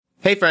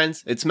Hey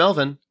friends, it's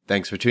Melvin.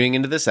 Thanks for tuning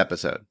into this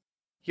episode.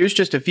 Here's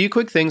just a few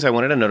quick things I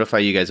wanted to notify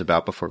you guys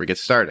about before we get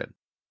started.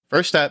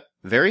 First up,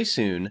 very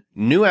soon,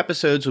 new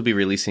episodes will be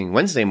releasing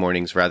Wednesday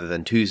mornings rather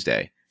than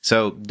Tuesday.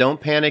 So don't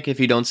panic if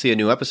you don't see a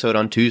new episode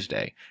on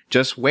Tuesday.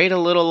 Just wait a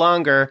little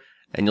longer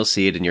and you'll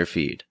see it in your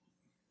feed.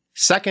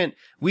 Second,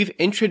 we've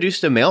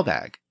introduced a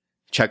mailbag.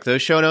 Check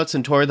those show notes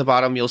and toward the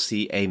bottom you'll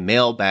see a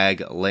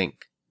mailbag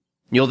link.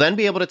 You'll then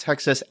be able to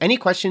text us any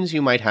questions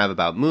you might have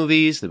about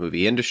movies, the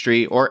movie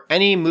industry, or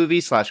any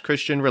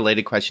movie/Christian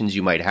related questions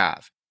you might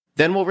have.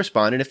 Then we'll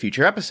respond in a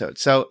future episode,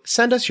 so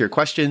send us your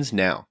questions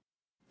now.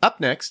 Up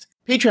next,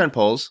 Patreon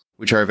polls,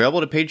 which are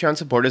available to Patreon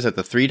supporters at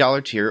the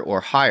 $3 tier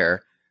or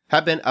higher,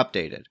 have been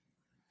updated.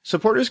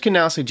 Supporters can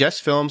now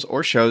suggest films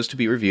or shows to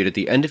be reviewed at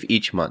the end of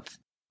each month.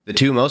 The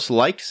two most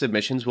liked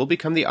submissions will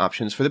become the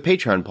options for the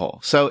Patreon poll.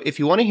 So if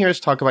you want to hear us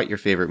talk about your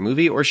favorite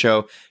movie or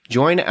show,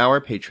 join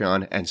our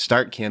Patreon and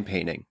start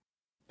campaigning.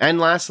 And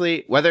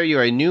lastly, whether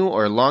you're a new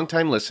or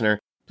longtime listener,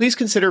 please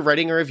consider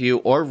writing a review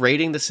or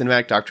rating the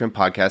Cinematic Doctrine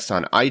podcast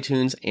on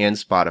iTunes and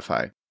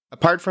Spotify.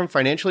 Apart from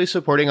financially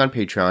supporting on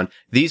Patreon,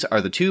 these are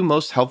the two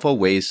most helpful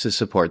ways to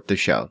support the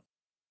show.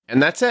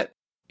 And that's it.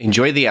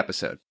 Enjoy the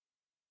episode.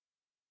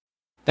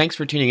 Thanks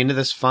for tuning into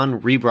this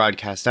fun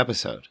rebroadcast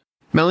episode.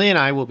 Melanie and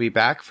I will be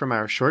back from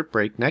our short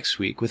break next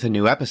week with a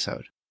new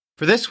episode.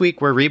 For this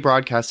week, we're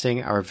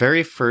rebroadcasting our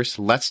very first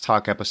Let's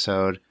Talk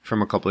episode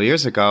from a couple of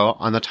years ago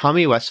on the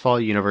Tommy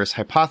Westphall universe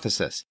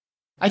hypothesis.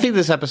 I think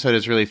this episode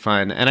is really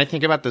fun, and I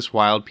think about this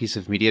wild piece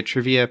of media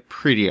trivia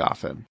pretty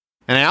often.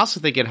 And I also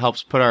think it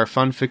helps put our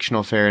fun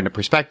fictional fare into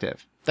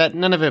perspective, that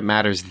none of it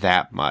matters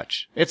that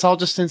much. It's all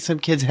just in some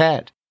kid's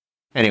head.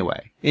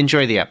 Anyway,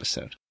 enjoy the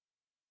episode.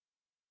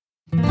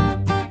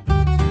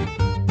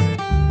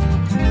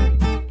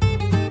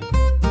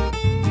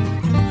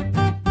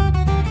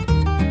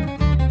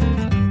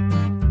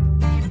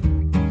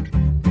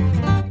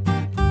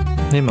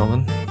 Hey,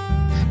 Melvin.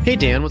 Hey,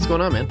 Dan. What's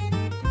going on, man?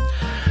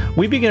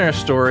 We begin our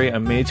story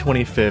on May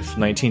 25th,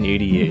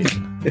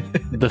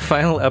 1988. The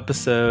final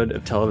episode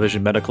of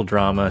television medical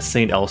drama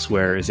St.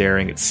 Elsewhere is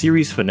airing its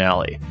series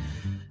finale.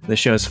 In the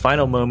show's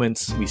final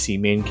moments, we see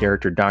main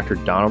character Dr.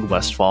 Donald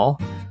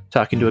Westphall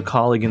talking to a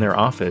colleague in their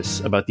office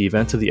about the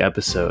events of the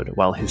episode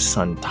while his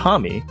son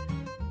Tommy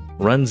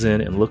runs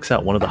in and looks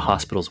out one of the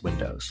hospital's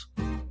windows.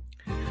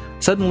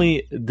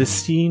 Suddenly, the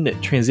scene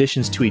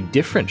transitions to a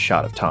different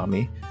shot of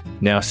Tommy,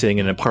 now sitting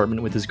in an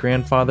apartment with his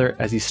grandfather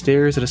as he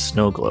stares at a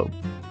snow globe.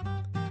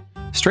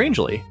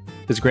 Strangely,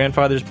 his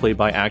grandfather is played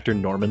by actor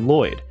Norman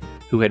Lloyd,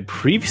 who had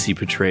previously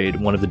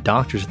portrayed one of the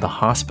doctors at the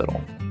hospital.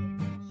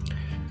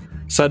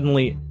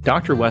 Suddenly,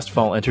 Dr.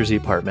 Westphall enters the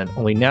apartment,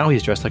 only now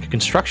he's dressed like a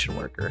construction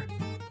worker.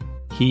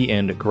 He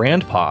and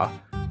Grandpa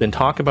then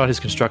talk about his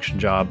construction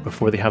job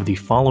before they have the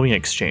following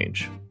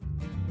exchange.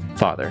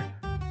 Father,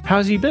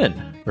 how's he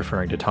been?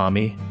 Referring to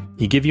Tommy.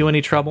 He give you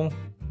any trouble?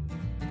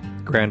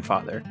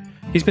 Grandfather,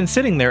 he's been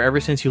sitting there ever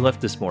since you left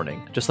this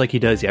morning, just like he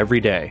does every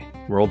day,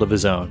 world of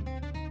his own.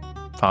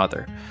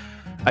 Father,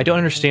 I don't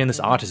understand this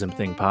autism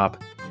thing,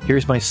 Pop.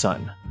 Here's my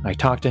son. I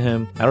talk to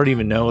him. I don't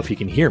even know if he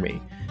can hear me.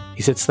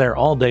 He sits there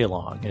all day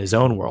long in his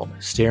own world,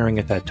 staring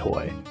at that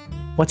toy.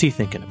 What's he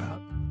thinking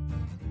about?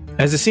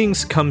 As the scene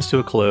comes to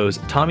a close,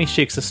 Tommy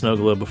shakes the snow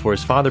globe before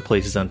his father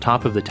places it on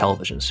top of the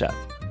television set.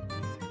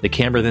 The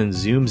camera then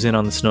zooms in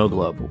on the snow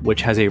globe,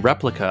 which has a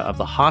replica of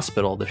the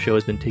hospital the show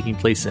has been taking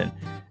place in,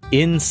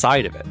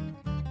 inside of it.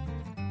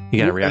 You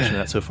got a reaction to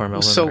that so far,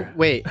 Melvin? So,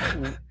 wait.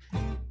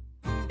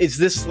 Is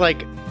this like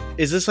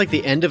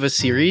the end of a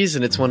series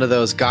and it's one of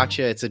those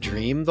gotcha, it's a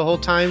dream the whole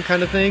time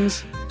kind of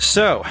things?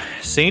 So,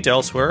 St.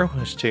 Elsewhere,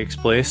 which takes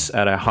place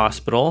at a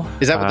hospital.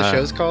 Is that what the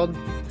show's called?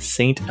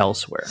 St.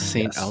 Elsewhere.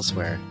 St.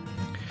 Elsewhere.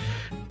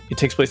 It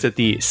takes place at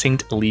the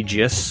St.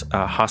 Eligius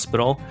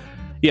Hospital.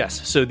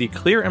 Yes, so the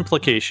clear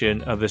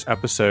implication of this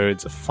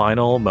episode's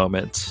final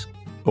moments,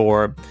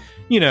 or,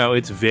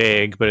 it's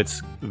vague, but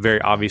it's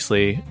very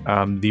obviously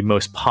the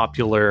most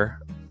popular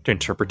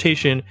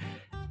interpretation,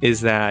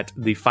 is that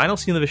the final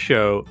scene of the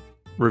show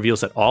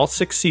reveals that all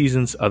 6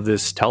 seasons of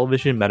this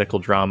television medical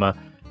drama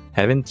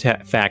have in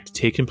fact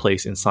taken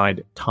place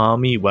inside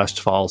Tommy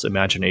Westphall's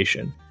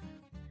imagination.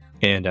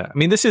 And,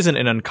 this isn't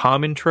an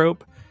uncommon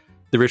trope.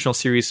 The original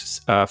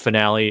series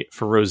finale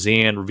for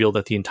Roseanne revealed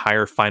that the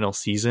entire final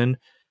season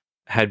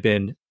had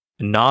been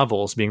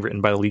novels being written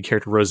by the lead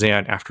character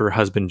Roseanne after her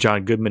husband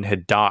John Goodman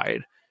had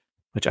died,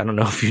 which I don't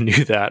know if you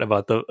knew that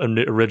about the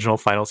original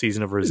final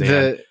season of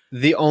Roseanne.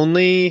 The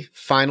only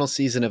final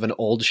season of an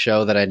old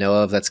show that I know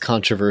of that's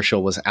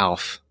controversial was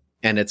Alf.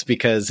 And it's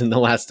because in the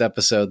last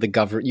episode,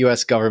 the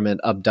U.S.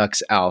 government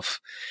abducts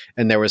Alf.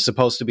 And there was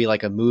supposed to be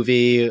like a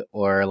movie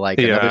or like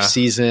another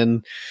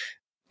season.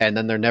 and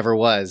then there never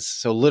was.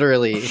 So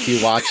literally, if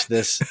you watch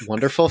this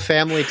wonderful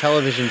family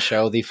television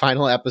show, the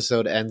final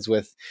episode ends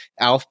with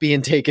Alf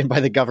being taken by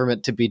the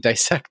government to be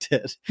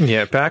dissected.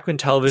 Yeah, back when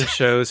television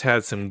shows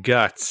had some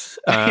guts.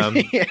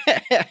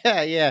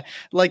 Yeah.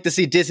 Like to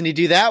see Disney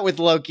do that with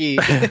Loki.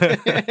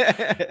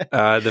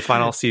 The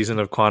final season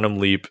of Quantum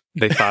Leap,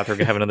 they thought they were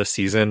going to have another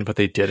season, but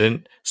they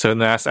didn't. So in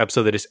the last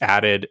episode, they just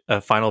added a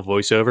final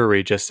voiceover where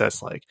he just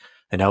says, like,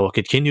 and now we'll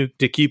continue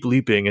to keep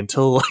leaping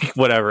until, like,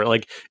 whatever.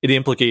 Like, the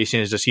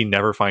implication is just he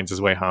never finds his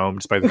way home,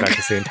 despite the fact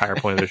that's the entire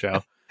point of the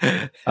show.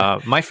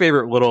 My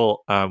favorite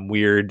little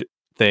weird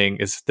thing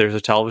is there's a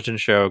television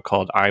show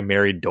called I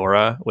Married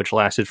Dora, which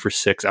lasted for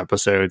 6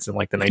 episodes in,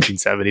 like, the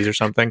 1970s or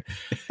something.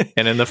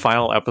 And in the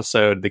final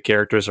episode, the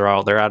characters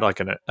they're at, like,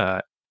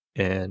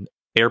 an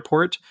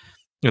airport,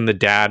 and the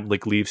dad,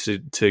 like, leaves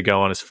to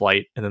go on his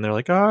flight. And then they're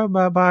like, oh,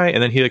 bye-bye.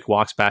 And then he, like,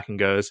 walks back and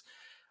goes,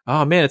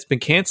 oh man, it's been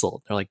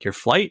canceled. They're like, your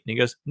flight? And he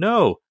goes,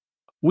 no,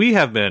 we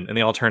have been. And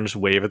they all turn and just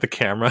wave at the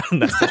camera.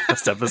 And that's the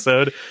last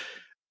episode.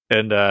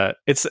 And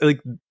it's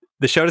like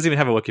the show doesn't even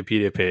have a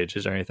Wikipedia page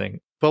or anything.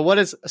 But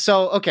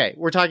okay,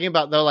 we're talking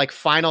about the like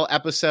final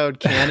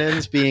episode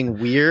canons being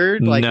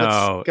weird. Like,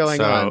 no, what's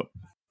going on?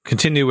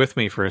 Continue with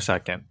me for a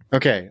second.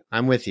 Okay,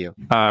 I'm with you.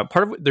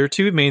 There are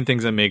 2 main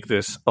things that make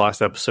this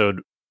last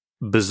episode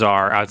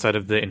bizarre outside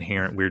of the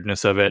inherent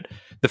weirdness of it.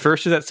 The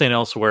first is that St.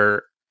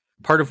 Elsewhere,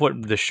 part of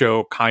what the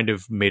show kind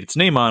of made its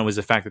name on was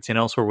the fact that St.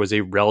 Elsewhere was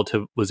a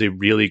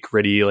really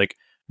gritty, like,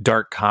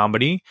 dark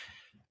comedy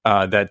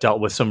that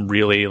dealt with some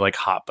really, like,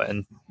 hot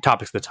button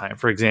topics at the time.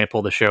 For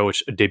example, the show,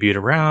 which debuted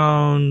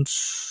around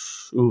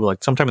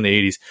like sometime in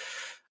the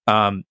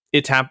 80s,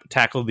 it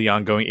tackled the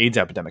ongoing AIDS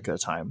epidemic at the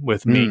time,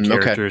 with main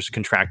characters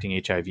contracting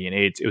HIV and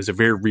AIDS. It was a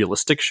very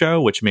realistic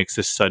show, which makes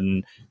this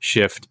sudden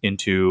shift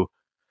into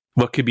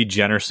what could be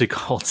generously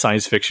called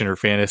science fiction or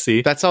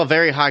fantasy. That's all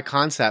very high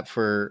concept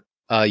for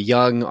a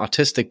young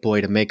autistic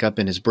boy to make up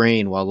in his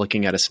brain while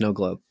looking at a snow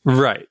globe.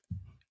 Right.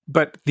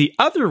 But the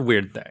other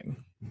weird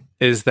thing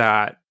is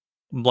that,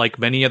 like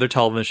many other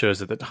television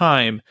shows at the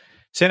time,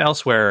 St.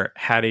 Elsewhere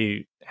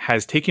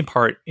has taken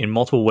part in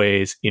multiple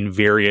ways in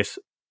various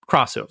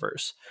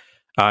crossovers.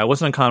 It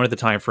wasn't uncommon at the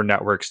time for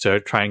networks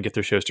to try and get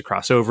their shows to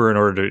cross over in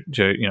order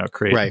to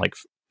create like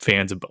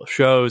fans of both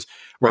shows,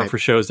 or for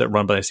shows that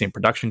run by the same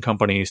production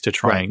companies to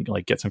try and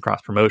like get some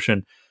cross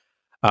promotion.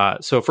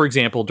 So, for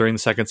example, during the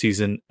second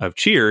season of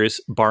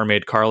Cheers,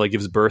 barmaid Carla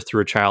gives birth to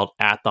a child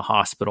at the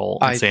hospital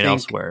in St.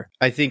 Elsewhere.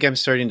 I think I'm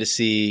starting to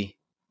see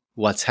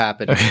what's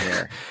happening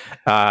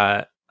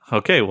there.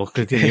 Okay, we'll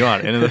continue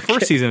on. And in the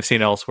first season of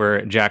St.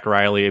 Elsewhere, Jack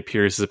Riley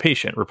appears as a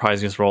patient,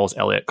 reprising his role as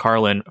Elliot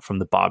Carlin from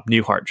the Bob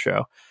Newhart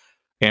Show.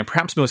 And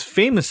perhaps most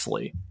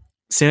famously,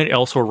 St.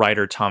 Elsewhere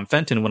writer Tom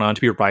Fenton went on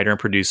to be a writer and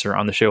producer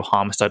on the show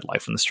Homicide: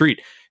 Life on the Street,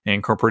 and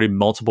incorporated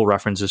multiple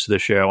references to the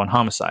show on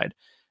Homicide.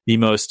 The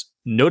most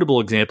notable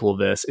example of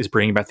this is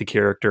bringing back the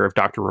character of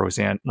Dr.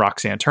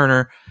 Roxanne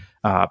Turner,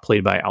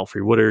 played by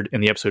Alfre Woodard, in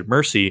the episode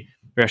Mercy,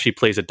 who actually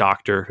plays a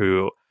doctor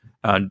who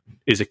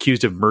is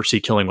accused of mercy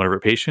killing one of her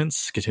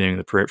patients, continuing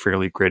the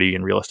fairly gritty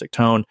and realistic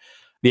tone.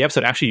 The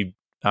episode actually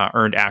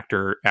earned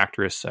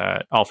actress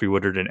Alfre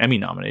Woodard an Emmy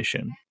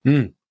nomination.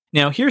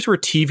 Now, here's where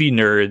TV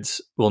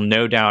nerds will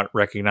no doubt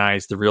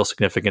recognize the real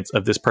significance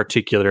of this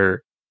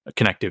particular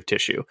connective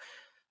tissue.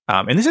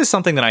 And this is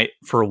something that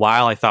for a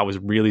while, I thought was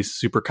really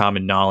super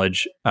common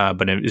knowledge,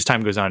 but as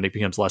time goes on, it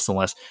becomes less and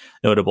less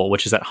notable,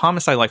 which is that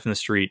Homicide: Life in the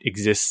Street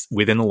exists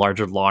within the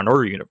larger Law and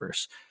Order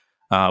universe.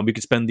 We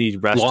could spend the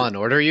rest... Law and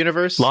Order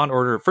universe? Law and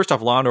Order. First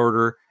off, Law and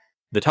Order,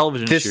 the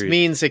television series. This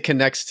means it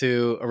connects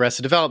to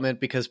Arrested Development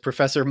because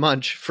Professor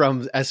Munch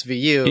from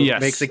SVU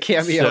makes a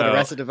cameo in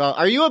Arrested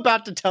Development. Are you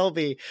about to tell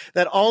me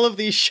that all of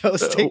these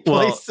shows take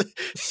place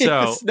in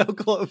the snow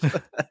globe?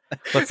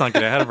 Let's not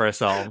get ahead of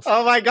ourselves.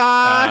 Oh my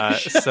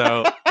gosh!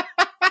 I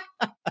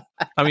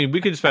mean,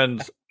 we could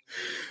spend...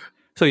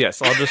 So yes,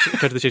 I'll just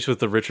cut to the chase with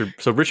the Richard.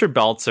 So Richard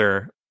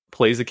Belzer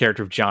plays the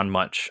character of John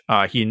Munch.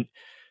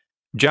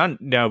 John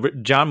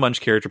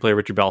Munch character play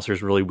Richard Belzer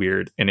is really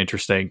weird and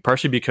interesting,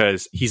 partially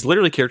because he's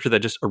literally a character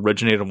that just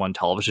originated on one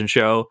television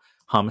show,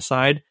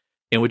 Homicide,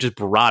 and was just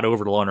brought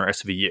over to Law & Order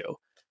SVU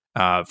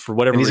for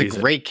whatever reason. He's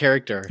a great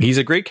character. He's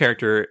a great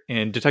character,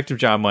 and Detective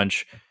John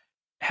Munch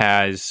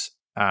has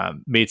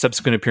made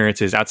subsequent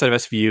appearances outside of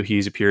SVU.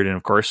 He's appeared in,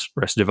 of course,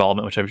 Arrested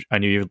Development, which I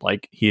knew you would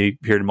like. He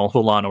appeared in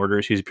multiple Law and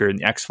Orders. He's appeared in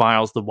The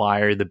X-Files, The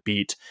Wire, The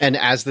Beat. And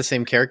as the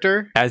same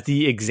character? As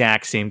the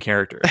exact same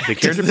character. The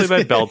character played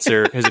by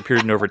Belzer has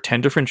appeared in over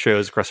 10 different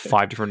shows across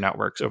 5 different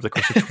networks over the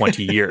course of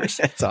 20 years.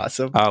 That's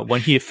awesome.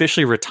 When he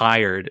officially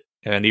retired,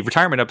 and the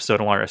retirement episode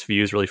on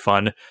SVU is really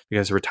fun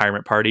because the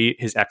retirement party,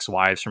 his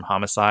ex-wives from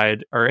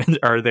Homicide are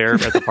there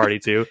at the party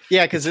too.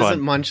 Yeah, because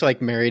isn't Munch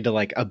like married to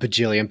like a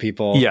bajillion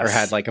people or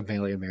had like a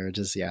million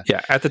marriages? Yeah.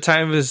 Yeah. At the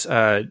time of his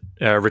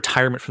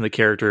retirement from the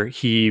character,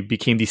 he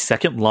became the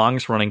second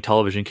longest running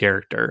television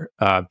character,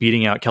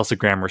 beating out Kelsey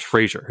Grammer's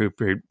Frasier, who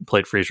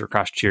played Frasier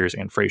across Cheers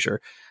and Frasier.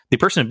 The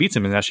person who beats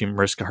him is actually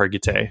Mariska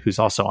Hargitay, who's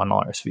also on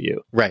SVU.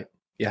 Right.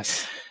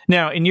 Yes.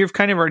 Now, and you've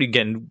kind of already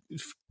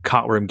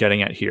caught where I'm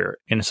getting at here.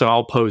 And so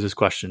I'll pose this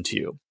question to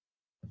you.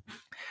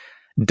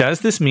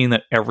 Does this mean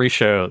that every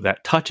show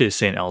that touches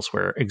St.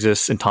 Elsewhere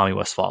exists in Tommy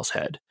Westphall's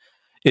head?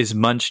 Is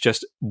Munch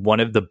just one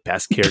of the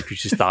best characters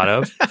she's thought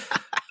of?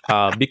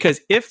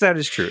 Because if that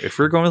is true, if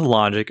we're going with the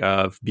logic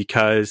of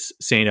because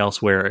St.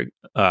 Elsewhere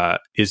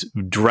is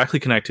directly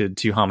connected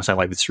to Homicide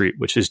Life of the Street,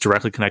 which is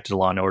directly connected to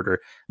Law and Order,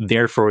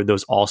 therefore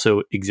those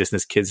also exist in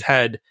this kid's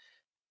head,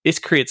 this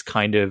creates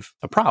kind of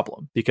a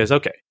problem. Because,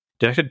 okay,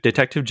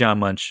 Detective John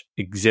Munch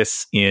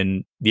exists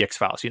in the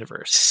X-Files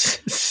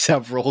universe.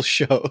 Several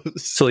shows.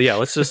 So yeah,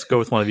 let's just go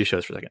with one of these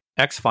shows for a second.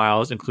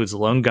 X-Files includes The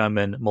Lone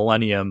Gunman,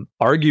 Millennium,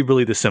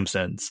 arguably The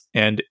Simpsons,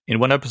 and in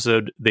one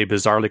episode, they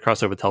bizarrely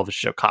cross over the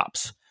television show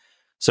Cops.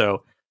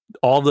 So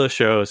all the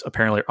shows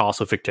apparently are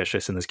also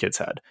fictitious in this kid's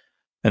head.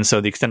 And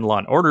so the extended Law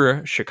and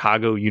Order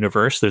Chicago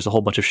universe, there's a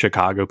whole bunch of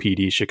Chicago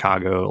PD,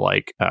 Chicago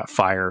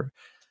fire.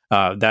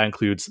 That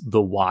includes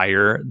The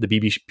Wire, the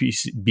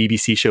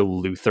BBC show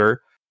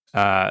Luther.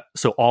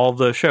 So all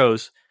the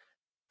shows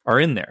are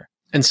in there.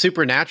 And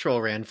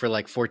Supernatural ran for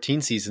like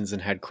 14 seasons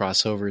and had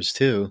crossovers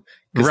too.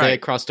 Because they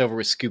had crossed over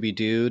with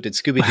Scooby-Doo. Did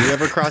Scooby-Doo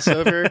ever cross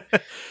over?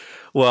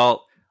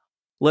 Well,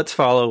 let's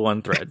follow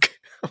one thread.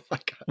 Oh my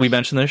God. We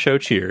mentioned the show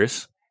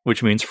Cheers,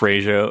 which means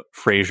Frasier.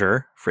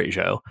 Frasier's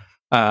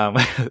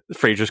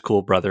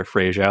cool brother,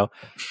 Frasier.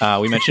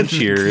 We mentioned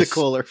Cheers. The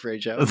cooler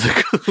Frasier.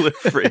 The cooler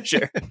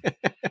Frasier.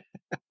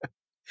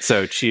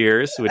 So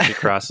Cheers, which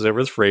crosses over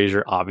with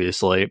Frasier,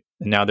 obviously.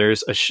 And now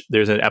there's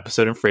an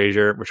episode in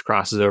Frasier which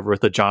crosses over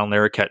with the John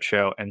Larroquette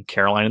Show and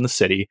Caroline in the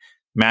City.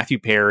 Matthew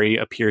Perry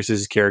appears as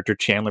his character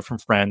Chandler from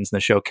Friends in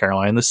the show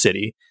Caroline in the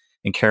City.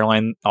 And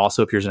Caroline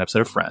also appears in an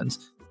episode of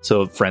Friends.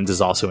 So Friends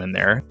is also in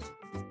there.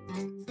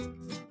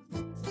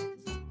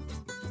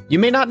 You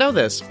may not know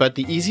this, but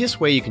the easiest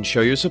way you can show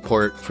your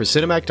support for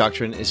Cinematic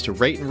Doctrine is to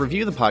rate and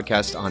review the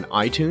podcast on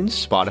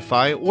iTunes,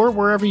 Spotify, or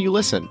wherever you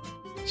listen.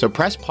 So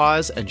press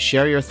pause and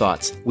share your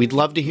thoughts. We'd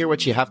love to hear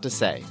what you have to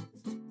say.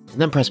 And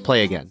then press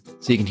play again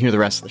so you can hear the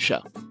rest of the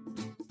show.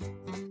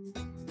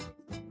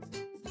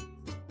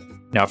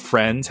 Now,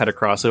 Friends had a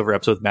crossover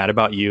episode with Mad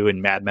About You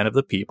and Mad Men of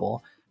the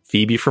People.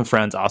 Phoebe from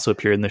Friends also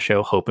appeared in the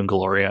show Hope and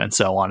Gloria, and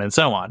so on and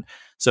so on.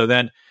 So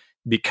then,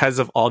 because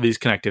of all these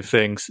connective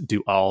things,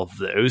 do all of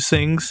those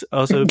things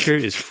also appear?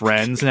 Is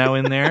Friends now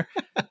in there?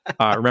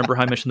 Remember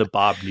how I mentioned the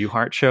Bob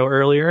Newhart show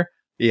earlier?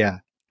 Yeah.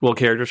 Well,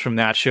 characters from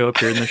that show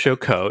appeared in the show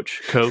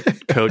Coach.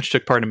 Coach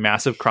took part in a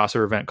massive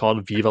crossover event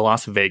called Viva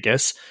Las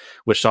Vegas,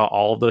 which saw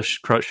all of the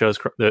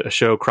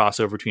show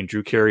crossover between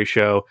Drew Carey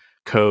Show,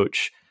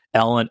 Coach,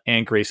 Ellen,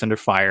 and Grace Under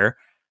Fire.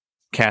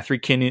 Kathy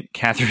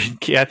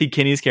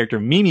Kinney's character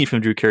Mimi from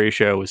Drew Carey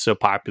Show was so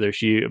popular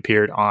she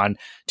appeared on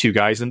Two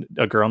Guys and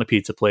a Girl in a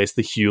Pizza Place,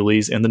 The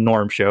Hewleys, and The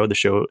Norm Show, the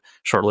show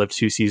short-lived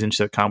 2-season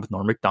sitcom with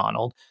Norm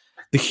Macdonald.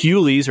 The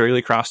Hewleys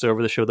regularly crossed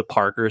over the show The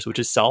Parkers, which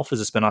itself is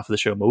a spinoff of the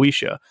show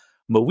Moesha.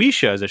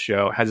 Moesha as a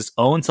show has its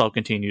own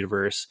self-contained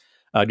universe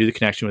due to the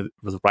connection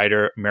with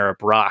writer Mara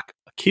Brock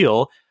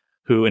Akil,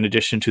 who in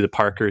addition to The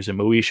Parkers and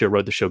Moesha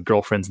wrote the show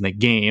Girlfriends in the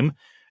Game.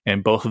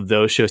 And both of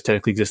those shows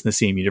technically exist in the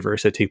same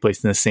universe. They take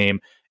place in the same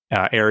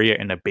area,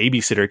 and a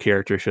babysitter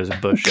character shows in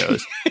both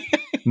shows.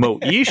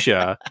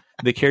 Moesha,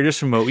 the characters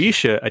from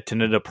Moesha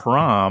attended a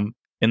prom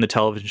in the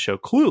television show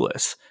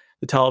Clueless.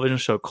 The television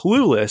show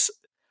Clueless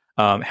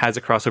has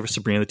a crossover with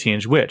Sabrina the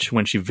Teenage Witch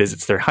when she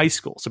visits their high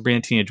school.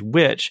 Sabrina the Teenage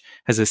Witch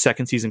has a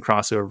second season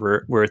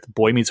crossover with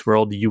Boy Meets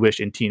World, You Wish,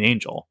 and Teen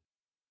Angel.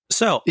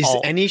 So, is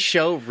any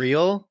show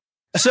real?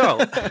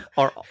 So,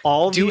 are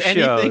all these shows...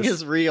 Do anything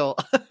is real?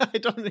 I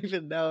don't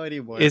even know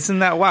anymore. Isn't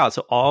that wild?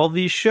 So, all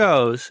these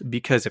shows,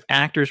 because of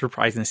actors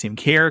reprising the same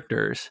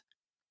characters,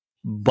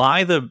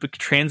 by the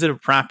transitive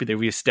property that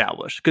we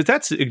established, because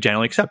that's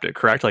generally accepted,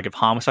 correct? Like, if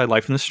Homicide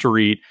Life in the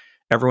Street,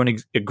 everyone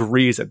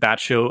agrees that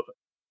show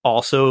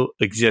also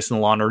exists in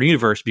the Law and Order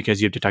universe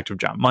because you have Detective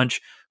John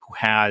Munch, who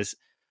has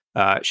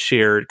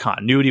shared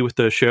continuity with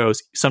those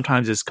shows.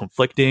 Sometimes it's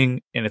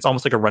conflicting, and it's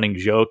almost like a running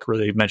joke where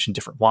they've mentioned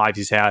different wives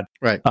he's had.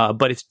 Right.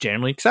 But it's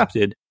generally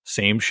accepted.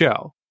 Same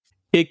show.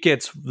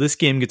 This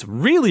game gets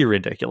really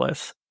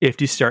ridiculous if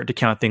you start to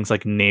count things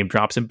like name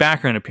drops and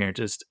background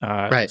appearances,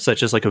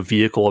 such as like a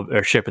vehicle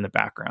or ship in the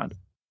background.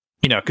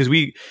 You know, because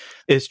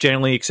it's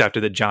generally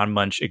accepted that John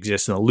Munch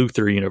exists in the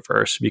Luther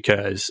universe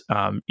because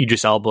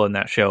Idris Elba in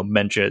that show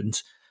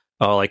mentions,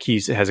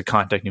 he has a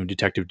contact named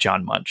Detective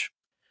John Munch.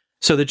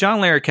 So the John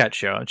Larroquette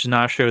Show, which is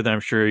not a show that I'm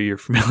sure you're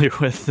familiar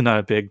with, not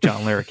a big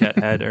John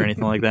Larroquette head or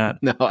anything like that.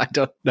 No, I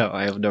don't know.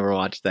 I have never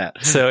watched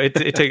that. So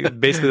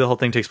basically the whole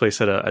thing takes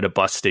place at a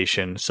bus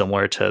station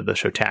similar to the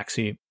show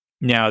Taxi.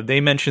 Now, they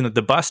mentioned that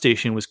the bus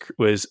station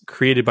was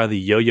created by the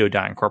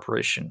Yo-Yo-Dine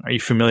Corporation. Are you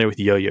familiar with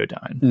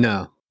Yo-Yo-Dine?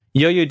 No.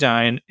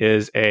 Yo-Yo-Dine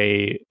is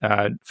a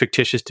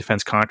fictitious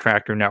defense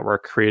contractor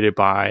network created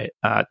by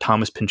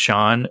Thomas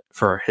Pynchon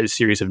for his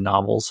series of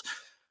novels.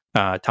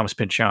 Thomas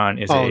Pynchon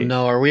is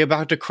no, are we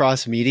about to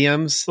cross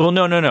mediums? Well,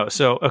 no.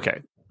 So,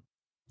 okay.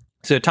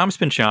 So Thomas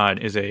Pynchon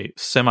is a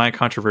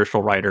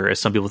semi-controversial writer, as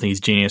some people think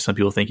he's genius, some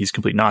people think he's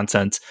complete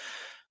nonsense.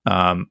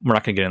 We're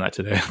not going to get into that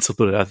today. It's a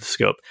little bit out of the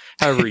scope.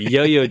 However,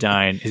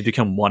 Yoyodyne has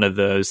become one of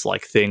those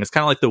like things,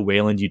 kind of like the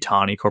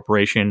Weyland-Yutani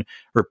Corporation,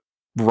 where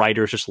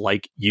writers just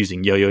like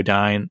using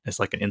Yoyodyne as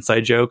like an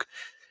inside joke.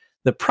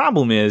 The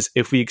problem is,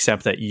 if we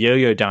accept that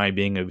Yoyodyne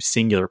being a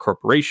singular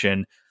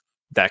corporation,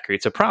 that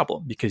creates a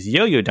problem, because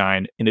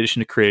Yoyodyne, in addition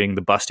to creating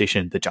the bus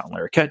station, the John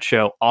Larroquette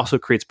Show, also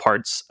creates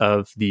parts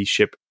of the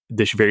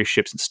various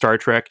ships in Star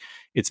Trek.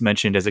 It's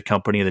mentioned as a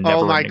company in the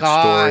Neverending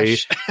Story.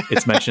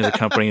 It's mentioned as a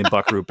company in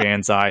Buckaroo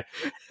Banzai.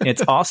 And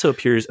it also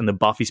appears in the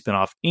Buffy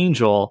spinoff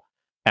Angel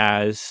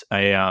as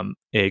a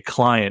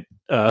client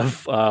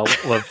of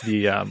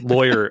the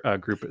lawyer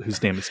group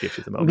whose name escapes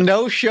at the moment.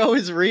 No show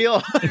is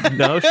real.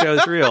 No show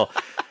is real.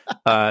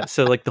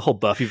 So like the whole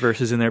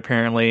Buffyverse is in there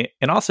apparently,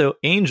 and also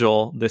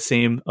Angel, the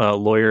same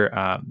lawyer,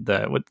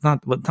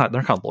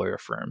 they're called lawyer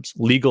firms,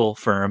 legal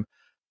firm,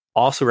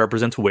 also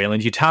represents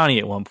Weyland-Yutani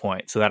at one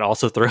point. So that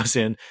also throws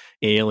in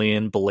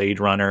Alien, Blade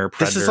Runner,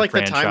 Predator. This is like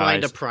franchise. The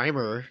timeline to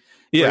Primer.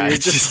 Yeah,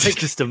 it's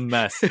just a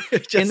mess.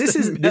 And this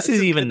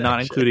is even not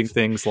including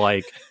things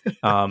like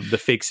the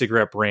fake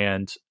cigarette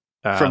brand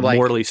from like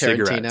Morley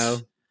Tarantino.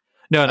 Cigarettes.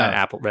 No,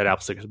 not Red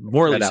Apple cigarettes.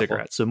 Morley Red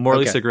cigarettes. So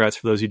Morley cigarettes,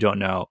 for those who don't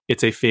know,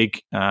 it's a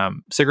fake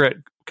cigarette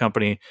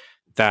company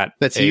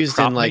that's used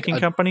in like a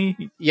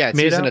company. Yeah,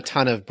 it's used in a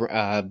ton of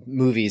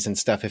movies and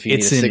stuff. If you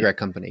need a cigarette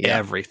company,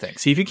 everything.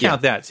 So if you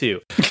count that too,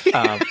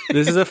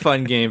 this is a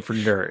fun game for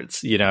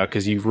nerds,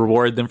 because you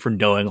reward them for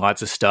knowing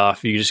lots of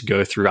stuff. You just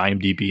go through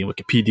IMDb and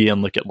Wikipedia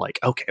and look at like,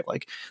 okay,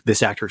 like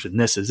this actor's in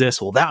this is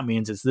this. Well, that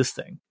means it's this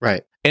thing,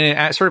 right? And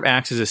it sort of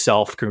acts as a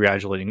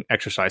self-congratulating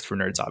exercise for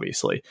nerds,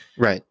 obviously,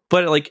 right?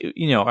 But like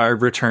I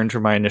return to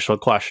my initial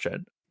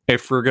question: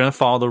 if we're gonna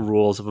follow the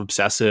rules of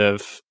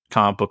obsessive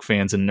comic book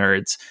fans and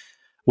nerds,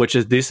 which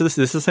is this is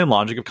the same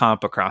logic of comic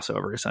book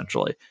crossover,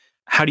 essentially.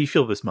 How do you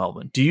feel this,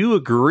 Melvin? Do you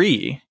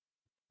agree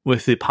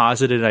with the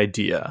posited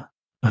idea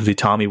of the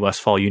Tommy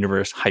Westphall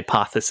universe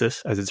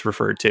hypothesis, as it's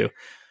referred to?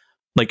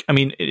 Like, I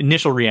mean,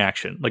 initial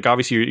reaction. Like,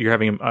 obviously, you're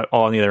having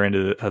all on the other end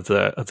of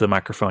the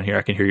microphone here.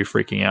 I can hear you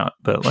freaking out,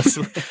 but let's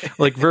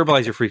like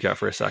verbalize your freak out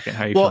for a second.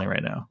 How are you feeling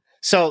right now?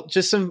 So,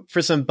 just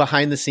some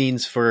behind the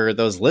scenes for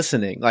those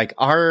listening. Like,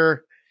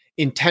 our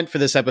intent for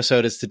this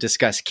episode is to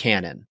discuss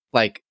canon,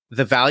 like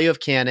the value of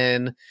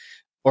canon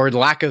or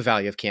lack of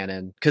value of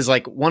canon. Because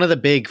like one of the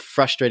big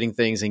frustrating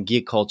things in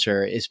geek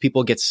culture is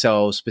people get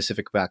so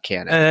specific about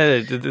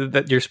canon.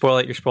 You're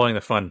spoiling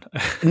the fun.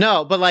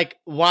 No, but like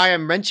why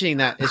I'm mentioning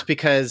that is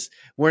because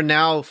we're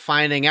now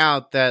finding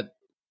out that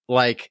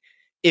like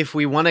if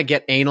we want to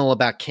get anal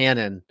about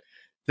canon,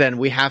 then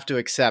we have to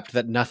accept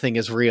that nothing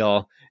is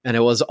real. And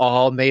it was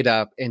all made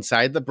up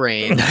inside the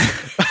brain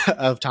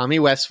of Tommy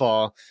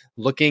Westphall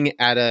looking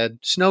at a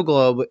snow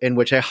globe in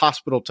which a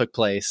hospital took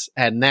place.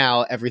 And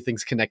now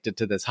everything's connected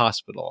to this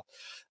hospital,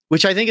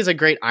 which I think is a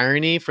great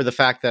irony for the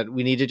fact that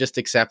we need to just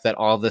accept that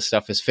all this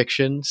stuff is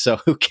fiction. So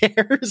who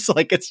cares?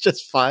 Like, it's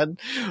just fun.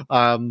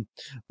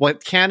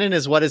 What canon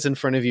is what is in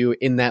front of you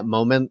in that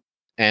moment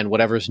and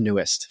whatever's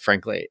newest,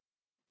 frankly.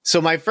 So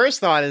my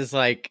first thought is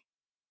like,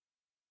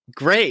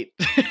 great.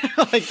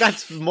 Like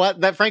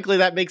frankly,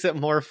 that makes it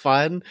more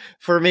fun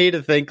for me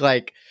to think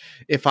like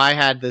if I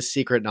had this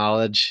secret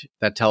knowledge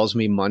that tells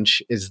me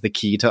Munch is the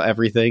key to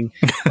everything,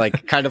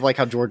 like kind of like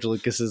how George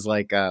Lucas is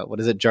like, what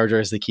is it? Jar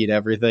Jar is the key to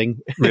everything.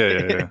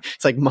 Yeah.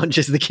 It's like Munch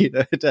is the key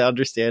to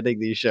understanding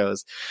these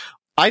shows.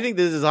 I think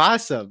this is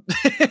awesome.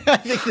 I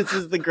think this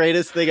is the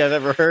greatest thing I've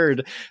ever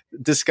heard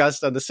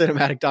discussed on the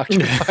Cinematic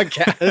Doctrine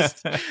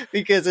podcast,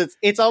 because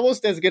it's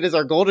almost as good as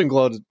our Golden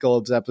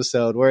Globes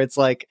episode, where it's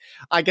like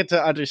I get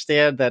to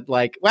understand that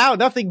like, wow,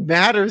 nothing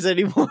matters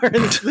anymore.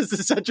 This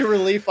is such a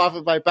relief off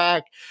of my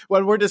back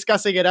when we're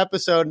discussing an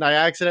episode and I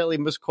accidentally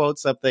misquote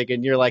something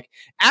and you're like,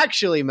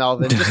 actually,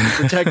 Melvin, just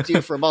to protect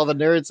you from all the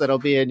nerds that'll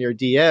be in your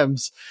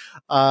DMs.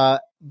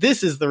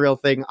 This is the real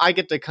thing. I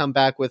get to come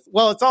back with,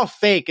 well, it's all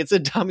fake. It's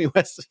in Tommy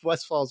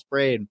Westphall's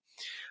brain.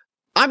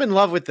 I'm in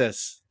love with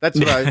this. That's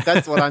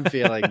what I'm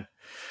feeling.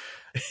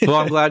 Well,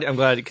 I'm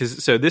glad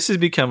because so this has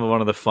become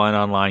one of the fun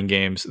online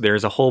games.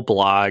 There's a whole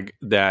blog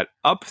that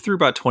up through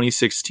about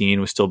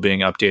 2016 was still being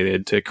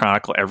updated to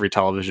chronicle every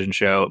television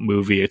show,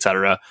 movie,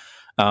 etc.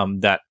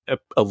 That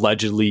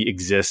allegedly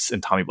exists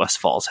in Tommy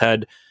Westphall's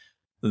head.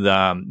 Some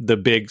of the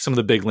big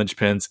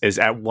linchpins is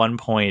at one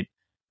point.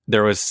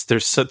 There's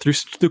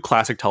through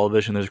classic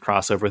television, there's a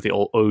crossover with the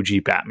old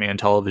OG Batman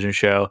television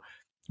show,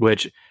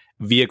 which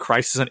via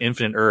Crisis on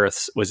Infinite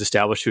Earths was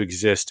established to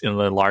exist in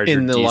the larger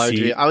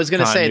DC I was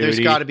going to say there's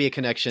continuity. got to be a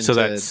connection. So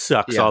that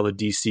sucks all the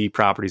DC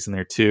properties in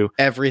there too.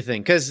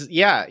 Everything, because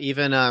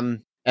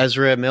even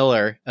Ezra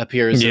Miller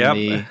appears in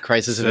the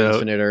Crisis on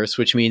Infinite Earths,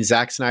 which means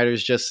Zack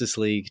Snyder's Justice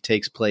League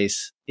takes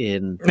place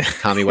in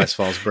Tommy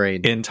Westphall's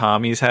brain, in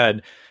Tommy's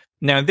head.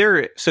 Now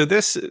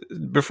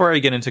before I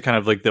get into kind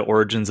of like the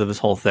origins of this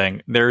whole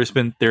thing,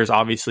 there's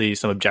obviously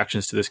some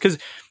objections to this because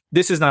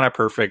this is not a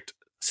perfect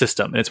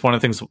system. And it's one of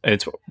the things,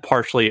 it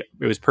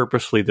was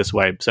purposefully this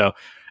way. So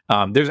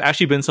there's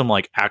actually been some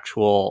like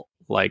actual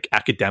like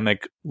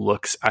academic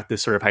looks at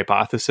this sort of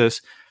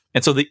hypothesis.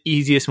 And so the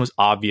easiest, most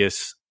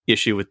obvious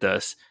issue with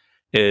this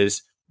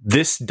is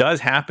this does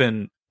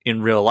happen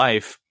in real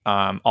life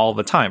all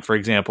the time. For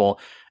example,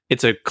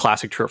 it's a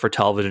classic trope for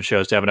television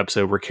shows to have an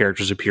episode where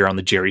characters appear on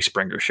the Jerry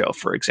Springer show,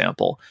 for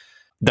example.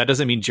 That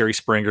doesn't mean Jerry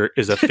Springer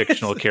is a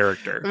fictional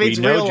character. We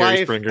know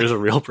Jerry Springer is a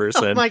real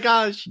person. Oh my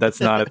gosh. That's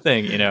not a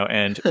thing,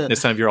 And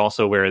some of you are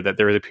also aware that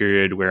there was a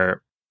period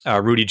where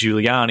Rudy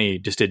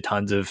Giuliani just did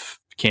tons of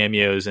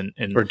cameos and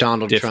or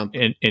Donald Trump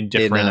in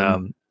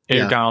different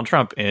Donald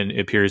Trump, and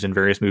appears in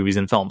various movies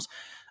and films.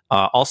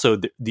 Also,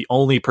 the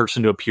only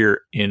person to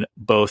appear in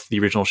both the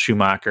original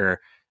Schumacher,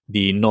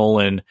 the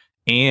Nolan,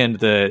 and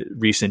the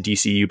recent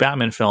DCU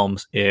Batman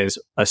films is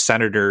a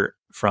senator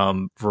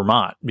from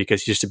Vermont,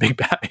 because he's just a big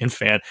Batman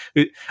fan.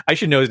 I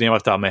should know his name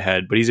off the top of my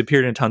head, but he's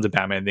appeared in tons of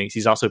Batman things.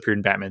 He's also appeared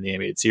in Batman the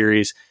Animated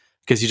Series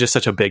because he's just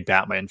such a big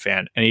Batman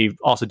fan. And he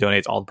also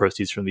donates all the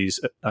proceeds from these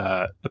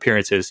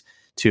appearances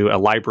to a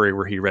library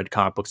where he read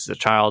comic books as a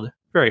child.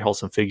 Very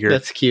wholesome figure.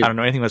 That's cute. I don't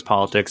know anything about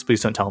politics.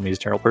 Please don't tell me he's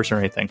a terrible person or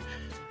anything.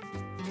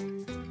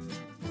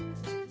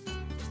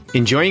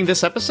 Enjoying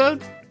this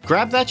episode?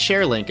 Grab that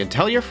share link and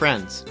tell your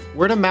friends.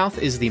 Word of mouth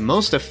is the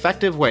most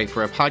effective way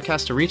for a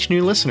podcast to reach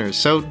new listeners,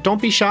 so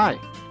don't be shy.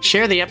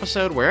 Share the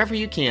episode wherever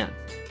you can.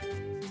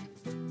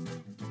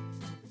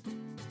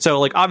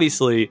 So,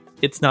 obviously,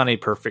 it's not a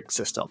perfect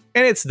system,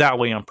 and it's that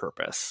way on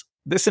purpose.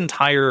 This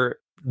entire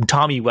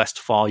Tommy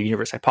Westphall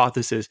universe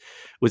hypothesis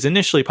was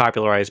initially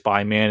popularized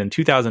by a man in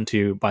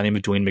 2002 by the name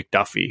of Dwayne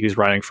McDuffie, who's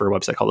writing for a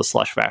website called The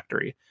Slush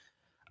Factory.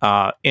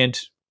 And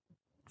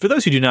for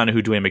those who do not know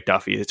who Dwayne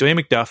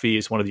McDuffie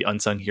is one of the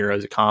unsung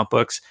heroes of comic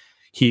books.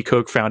 He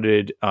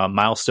co-founded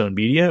Milestone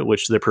Media,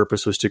 which their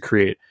purpose was to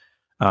create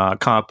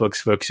comic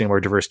books focusing on more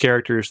diverse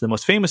characters, the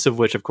most famous of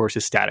which, of course,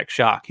 is Static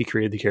Shock. He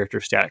created the character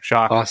of Static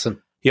Shock.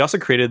 Awesome. He also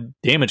created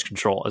Damage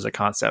Control as a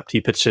concept.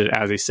 He pitched it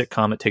as a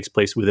sitcom that takes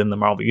place within the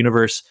Marvel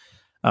Universe.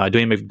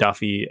 Dwayne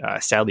McDuffie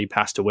sadly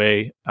passed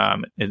away at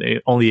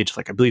only age of,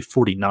 I believe,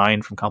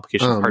 49 from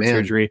complications of heart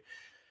surgery.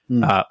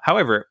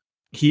 However,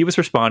 he was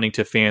responding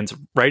to fans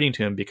writing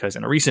to him because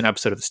in a recent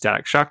episode of the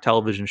Static Shock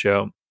television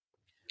show,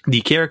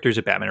 the characters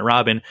of Batman and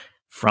Robin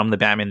from the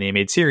Batman the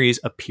Animated Series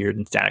appeared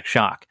in Static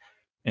Shock.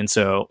 And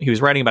so he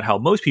was writing about how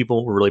most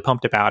people were really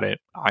pumped about it.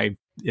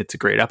 It's a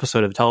great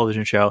episode of the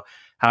television show.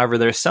 However,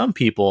 there are some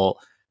people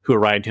who are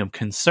writing to him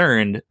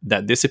concerned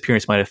that this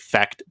appearance might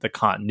affect the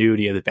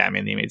continuity of the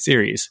Batman the Animated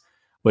Series,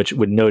 which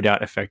would no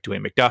doubt affect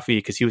Dwayne McDuffie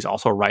because he was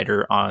also a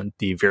writer on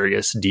the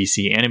various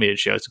DC animated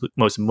shows,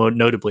 most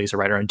notably as a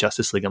writer on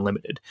Justice League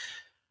Unlimited.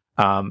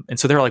 And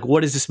so they're like,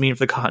 what does this mean for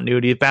the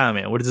continuity of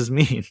Batman? What does this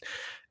mean?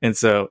 And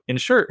so, in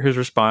short, his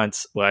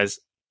response was,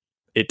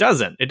 it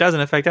doesn't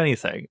affect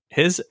anything.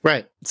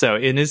 So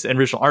in his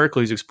original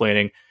article, he's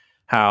explaining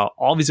how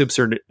all these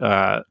absurd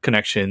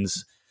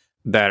connections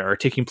that are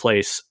taking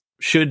place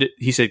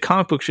he said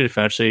comic books should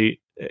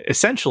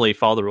essentially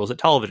follow the rules that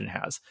television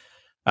has.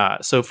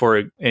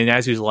 And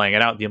as he was laying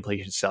it out, the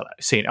implications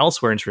saying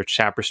elsewhere in sort of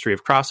tapestry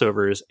of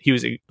crossovers, he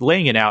was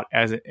laying it out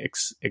as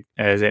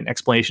an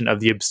explanation of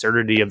the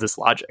absurdity of this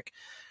logic.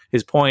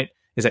 His point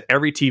is that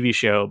every TV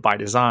show by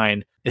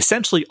design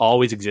essentially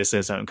always exists in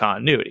its own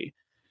continuity.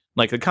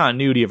 Like the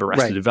continuity of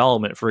Arrested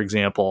Development, for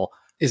example,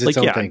 is its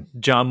own thing.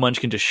 John Munch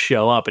can just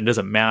show up and it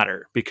doesn't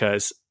matter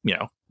because,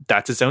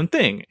 that's its own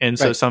thing. And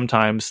so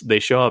sometimes they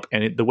show up,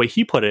 and the way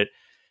he put it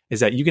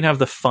is that you can have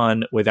the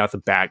fun without the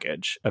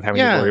baggage of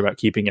having to worry about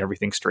keeping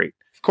everything straight.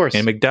 Of course.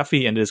 And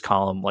McDuffie ended his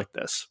column like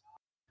this.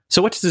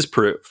 So what does this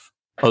prove,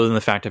 other than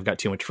the fact I've got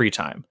too much free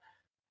time?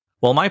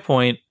 Well, my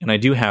point, and I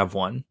do have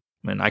one,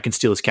 and I can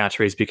steal his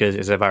catchphrase because,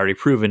 as I've already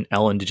proven,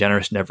 Ellen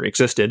DeGeneres never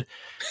existed,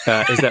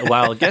 is that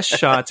while guest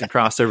shots and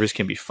crossovers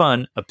can be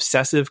fun,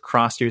 obsessive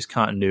cross-series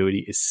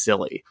continuity is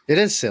silly. It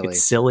is silly.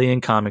 It's silly in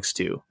comics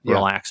too.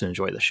 Relax and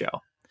enjoy the show.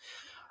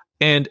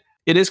 And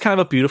it is kind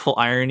of a beautiful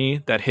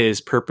irony that his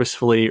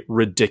purposefully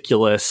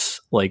ridiculous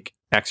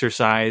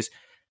exercise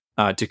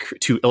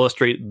to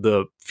illustrate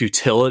the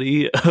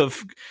futility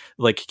of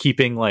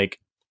keeping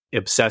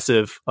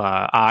obsessive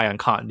eye on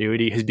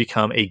continuity has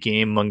become a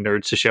game among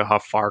nerds to show how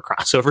far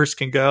crossovers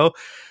can go,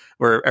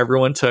 where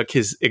everyone took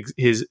his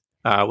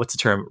what's the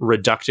term,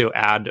 reductio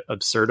ad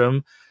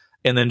absurdum,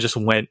 and then just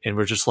went and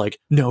were just like,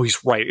 no,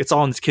 he's right, it's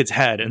all in this kid's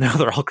head, and now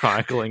they're all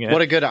chronicling it.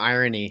 What a good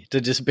irony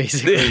to just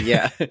basically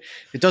it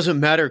doesn't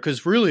matter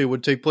because really it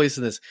would take place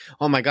in this.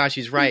 Oh my gosh,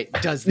 he's right.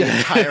 Does the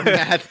entire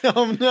math.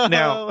 Oh no.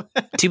 Now,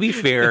 to be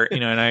fair,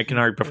 and I can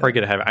argue before I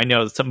get ahead, I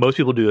know most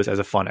people do this as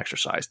a fun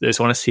exercise. They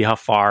just want to see how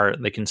far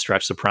they can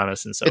stretch the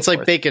premise and so it's forth.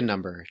 Like Bacon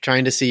number,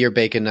 trying to see your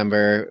Bacon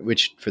number,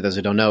 which for those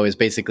who don't know is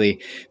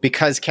basically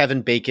because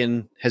Kevin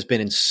Bacon has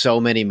been in so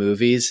many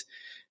movies,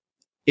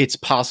 it's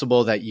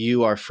possible that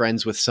you are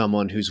friends with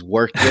someone who's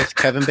worked with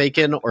Kevin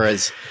Bacon or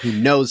who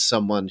knows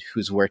someone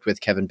who's worked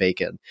with Kevin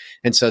Bacon.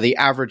 And so the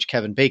average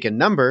Kevin Bacon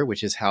number,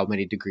 which is how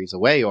many degrees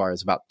away you are,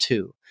 is about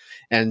 2.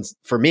 And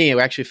for me,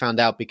 I actually found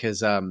out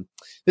because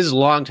this is a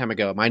long time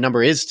ago. My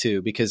number is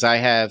 2 because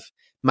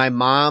my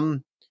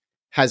mom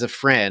has a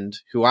friend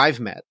who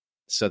I've met.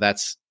 So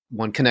that's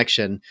one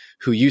connection,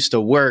 who used to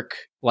work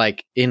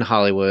like in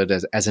Hollywood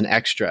as an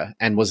extra,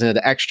 and was an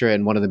extra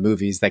in one of the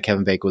movies that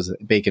Kevin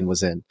Bacon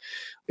was in.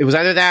 It was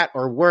either that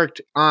or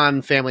worked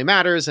on Family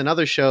Matters and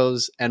other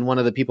shows, and one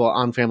of the people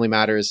on Family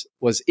Matters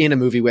was in a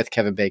movie with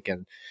Kevin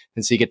Bacon.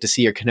 And so you get to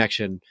see your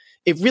connection.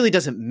 It really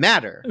doesn't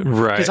matter,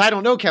 right? Because I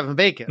don't know Kevin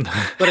Bacon,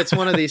 but it's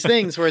one of these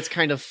things where it's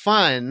kind of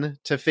fun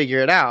to figure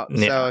it out.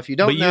 Yeah. So if you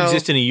don't know, you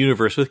exist in a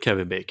universe with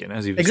Kevin Bacon,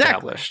 as you've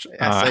established. Yes,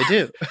 I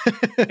do.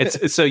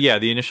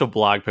 The initial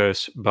blog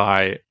post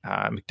by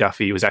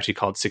McDuffie was actually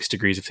called 6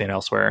 Degrees of St.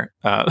 Elsewhere,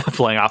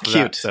 playing off of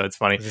that. So it's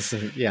funny.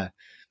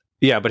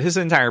 Yeah, but his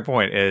entire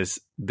point is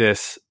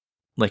this: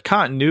 like,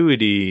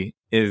 continuity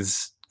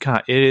is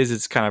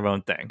its kind of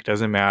own thing. It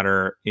doesn't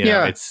matter,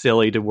 it's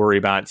silly to worry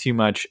about it too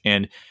much,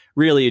 and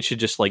really it should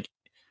just, like,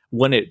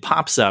 when it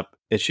pops up,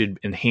 it should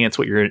enhance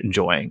what you're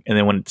enjoying, and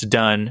then when it's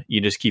done,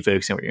 you just keep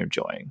focusing on what you're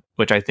enjoying,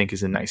 which I think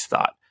is a nice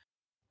thought.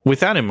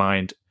 With that in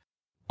mind,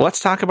 let's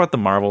talk about the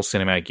Marvel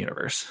Cinematic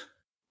Universe.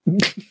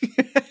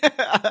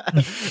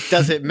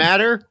 Does it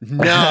matter?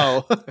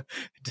 No.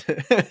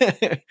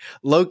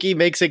 Loki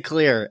makes it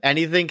clear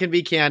anything can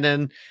be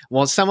canon.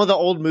 Well, some of the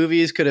old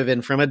movies could have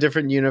been from a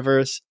different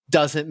universe.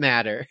 Doesn't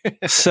matter.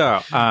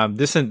 So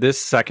this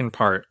second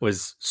part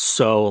was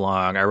so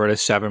long. I wrote a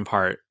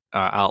 7-part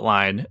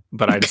outline,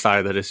 but I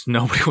decided that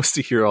nobody wants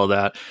to hear all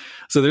that.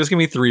 So there's gonna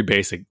be 3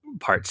 basic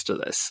parts to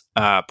this.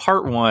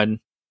 Part 1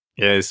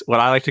 is what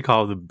I like to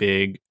call the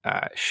big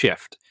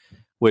shift,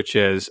 which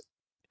is,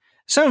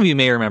 some of you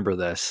may remember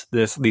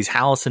these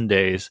Hallison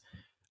days.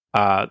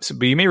 But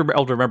you may be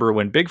able to remember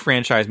when big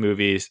franchise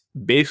movies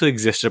basically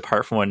existed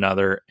apart from one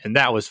another, and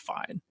that was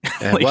fine.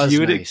 Like,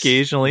 you would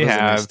occasionally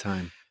have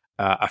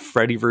a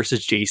Freddy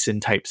versus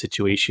Jason type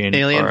situation,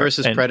 Alien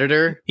versus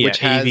Predator, which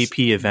has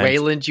AVP event.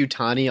 Wayland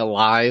Yutani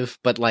alive,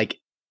 but like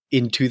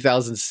in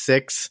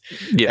 2006.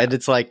 Yeah. And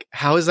it's like,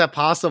 how is that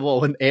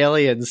possible when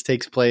Aliens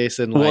takes place?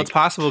 And well, it's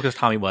possible because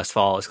Tommy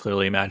Westphall is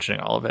clearly imagining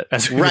all of it,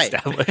 as we've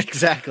established.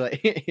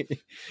 Exactly.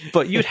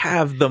 But you'd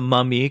have The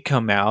Mummy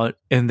come out,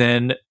 and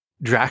then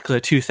Dracula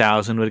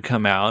 2000 would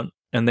come out,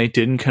 and they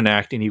didn't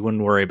connect, and you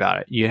wouldn't worry about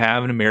it. You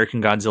have an American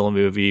Godzilla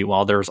movie,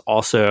 while there's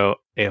also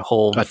a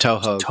whole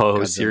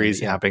Toho series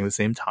happening at the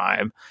same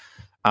time.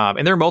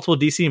 And there are multiple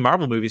DC and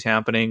Marvel movies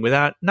happening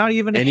without not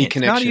even any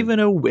connection, not even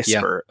a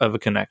whisper of a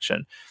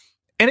connection.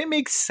 And it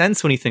makes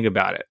sense when you think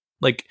about it.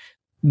 Like,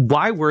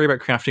 why worry about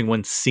crafting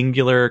one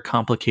singular,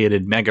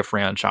 complicated mega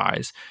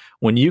franchise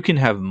when you can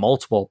have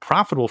multiple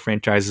profitable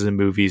franchises and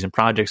movies and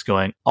projects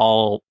going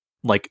all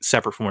like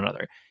separate from one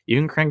another? You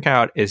can crank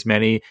out as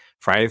many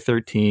Friday the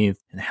 13th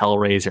and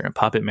Hellraiser and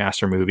Puppet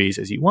Master movies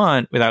as you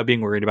want without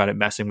being worried about it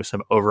messing with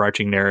some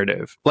overarching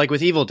narrative. Like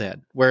with Evil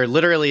Dead, where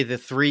literally the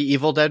 3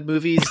 Evil Dead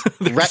movies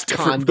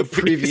retcon the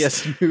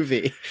previous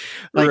movie.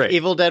 Like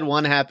Evil Dead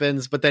 1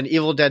 happens, but then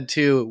Evil Dead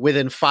 2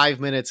 within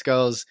 5 minutes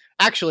goes,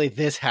 actually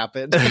this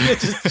happened. And it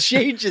just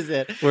changes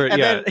it.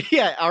 Then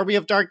Army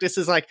of Darkness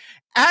is like,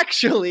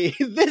 actually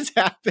this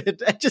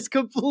happened. It just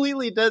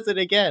completely does it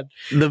again.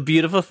 The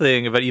beautiful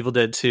thing about Evil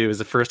Dead 2 is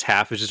the first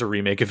half is just a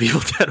remake of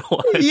Evil Dead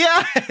 1.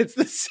 Yeah, it's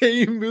the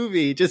same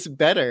movie, just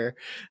better.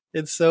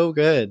 It's so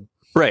good.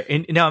 Right.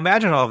 And now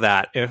imagine all of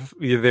that.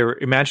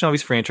 Imagine all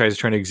these franchises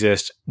trying to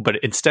exist,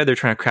 but instead they're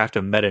trying to craft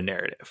a meta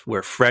narrative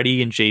where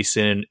Freddy and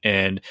Jason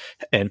and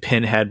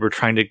Pinhead were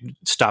trying to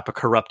stop a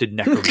corrupted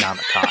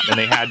Necronomicon, and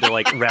they had to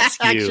like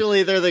rescue.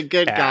 Actually, they're the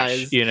good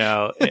Ash, guys,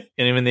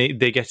 And when they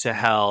get to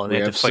hell and they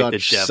have to fight the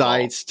devil.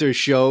 Sights to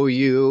show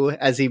you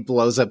as he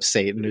blows up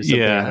Satan or something.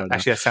 Yeah,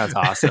 actually, that sounds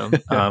awesome.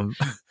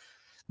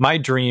 My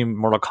dream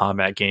Mortal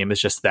Kombat game is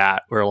just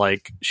that, where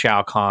like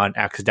Shao Kahn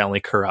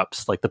accidentally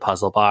corrupts like the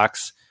puzzle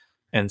box.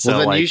 And so,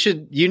 well,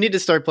 then you need to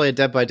start playing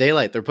Dead by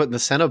Daylight. They're putting the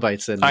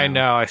Cenobites in now. I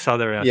know. I saw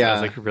that. Yeah, I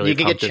was like really. You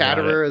can get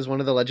Chatterer as one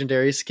of the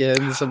legendary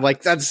skins. I'm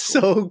like, that's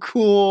so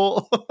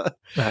cool.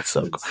 That's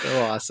so cool.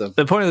 So awesome.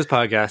 The point of this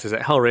podcast is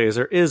that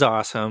Hellraiser is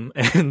awesome,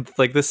 and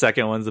like the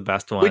second one's the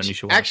best one. You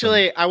should watch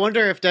them. I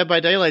wonder if Dead by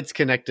Daylight's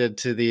connected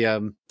to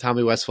the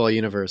Tommy Westphall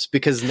universe,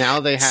 because now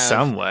they have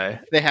some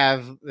way. They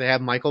have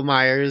Michael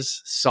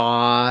Myers,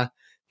 Saw.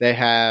 They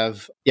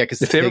have,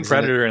 because if they have a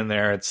Predator in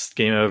there, it's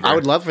game over. I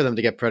would love for them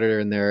to get Predator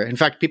in there. In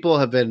fact, people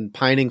have been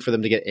pining for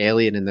them to get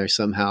Alien in there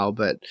somehow,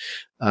 but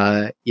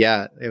they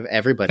have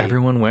everybody.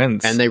 Everyone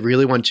wins. And they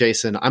really want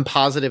Jason. I'm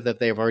positive that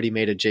they've already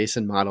made a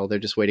Jason model. They're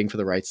just waiting for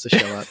the rights to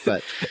show up.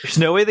 But there's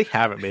no way they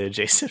haven't made a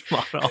Jason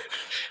model.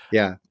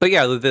 Yeah. But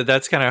yeah,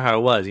 that's kind of how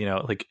it was,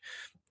 like.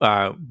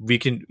 You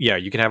can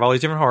have all these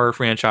different horror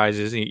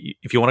franchises.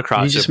 If you want to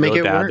cross it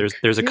really bad,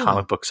 there's a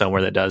comic book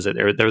somewhere that does it.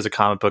 There was a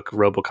comic book,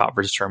 RoboCop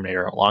versus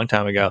Terminator, a long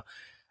time ago.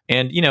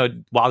 And,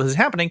 while this is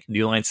happening,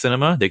 New Line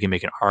Cinema, they can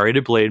make an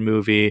R-rated Blade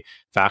movie.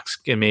 Fox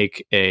can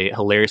make a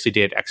hilariously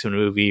dated X-Men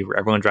movie where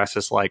everyone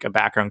dresses like a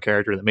background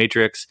character in The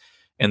Matrix.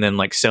 And then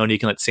like Sony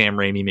can let Sam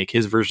Raimi make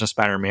his version of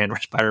Spider-Man, where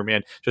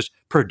Spider-Man just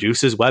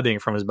produces webbing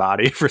from his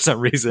body for some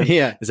reason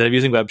instead of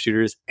using web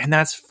shooters. And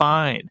that's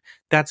fine.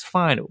 That's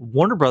fine.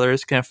 Warner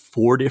Brothers can have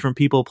 4 different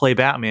people play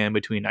Batman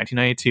between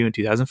 1992 and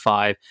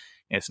 2005.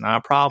 It's not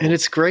a problem. And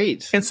it's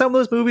great. And some of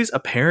those movies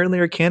apparently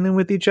are canon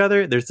with each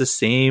other. There's the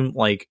same,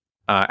 like,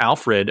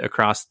 Alfred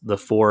across the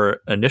 4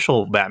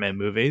 initial Batman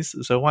movies.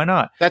 So why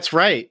not? That's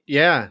right.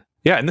 Yeah.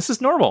 Yeah. And this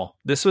is normal.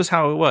 This was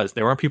how it was.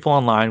 There weren't people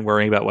online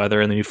worrying about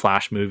whether in the new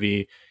Flash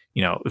movie,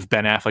 you know, if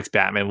Ben Affleck's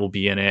Batman will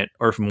be in it,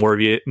 or if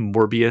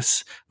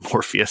Morbius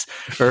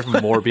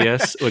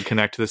would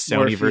connect to the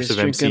Sonyverse of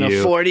MCU. Drinking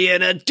a 40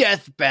 in a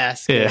death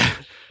basket. Yeah.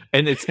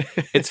 And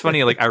it's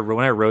funny, like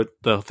when I wrote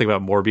the thing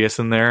about Morbius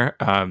in there,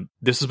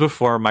 this was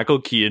before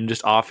Michael Keaton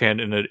just offhand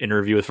in an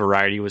interview with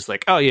Variety was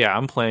like, "Oh yeah,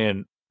 I'm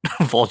playing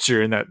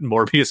Vulture in that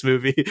Morbius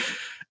movie."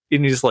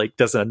 And he just like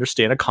doesn't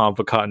understand how comic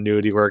book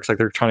continuity works. Like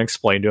they're trying to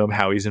explain to him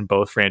how he's in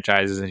both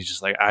franchises, and he's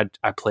just like,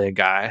 I play a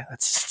guy.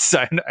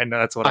 I know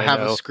that's what I know. I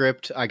have a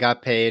script. I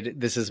got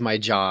paid. This is my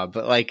job.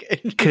 But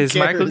like, because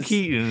Michael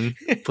Keaton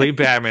played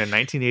Batman in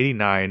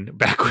 1989,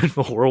 back when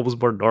the world was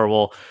more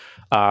normal.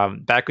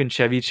 Back when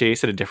Chevy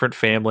Chase had a different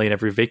family in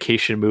every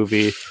vacation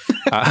movie,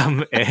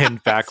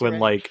 and back when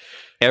like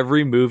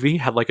every movie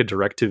had like a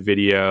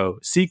direct-to-video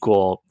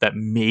sequel that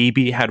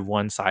maybe had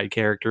one side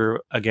character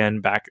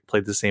again back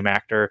played the same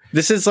actor.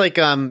 This is like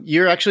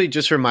you're actually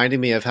just reminding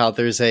me of how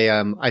there's a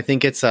I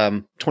think it's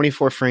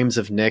 24 Frames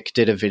of Nick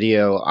did a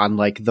video on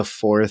like the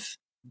 4th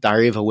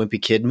Diary of a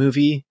Wimpy Kid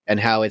movie and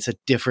how it's a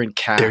different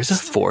cast. There's a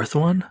 4th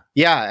one?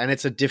 Yeah, and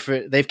it's a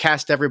different, they've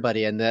cast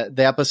everybody, and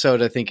the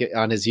episode I think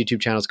on his YouTube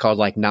channel is called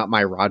like Not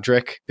My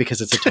Roderick, because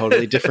it's a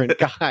totally different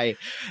guy.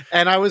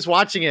 And I was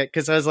watching it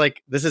because I was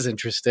like, this is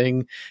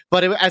interesting,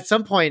 but at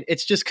some point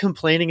it's just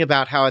complaining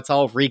about how it's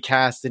all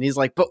recast, and he's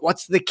like, but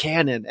what's the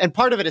canon? And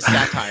part of it is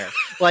satire.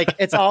 Like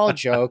it's all a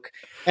joke.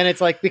 And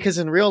it's like, because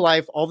in real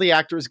life, all the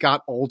actors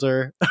got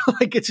older.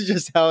 Like, it's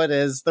just how it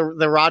is. The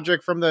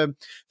Roderick from the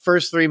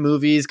first 3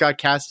 movies got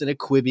cast in a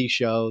Quibi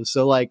show.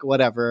 So, like,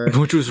 whatever.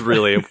 Which was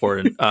really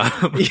important.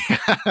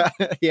 Yeah,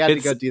 he had to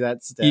go do that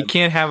instead. You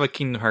can't have a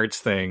Kingdom Hearts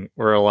thing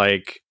where,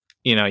 like,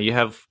 you know, you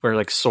have where,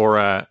 like,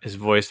 Sora is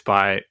voiced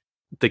by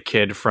the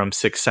kid from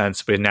Sixth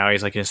Sense, but now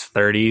he's, like, in his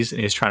 30s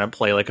and he's trying to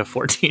play, like, a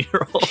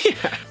 14-year-old.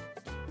 Yeah.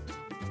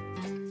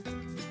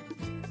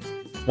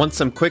 Want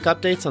some quick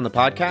updates on the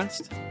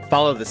podcast?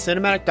 Follow the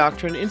Cinematic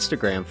Doctrine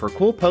Instagram for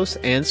cool posts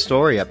and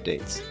story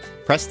updates.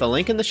 Press the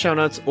link in the show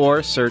notes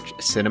or search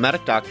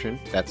Cinematic Doctrine,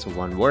 that's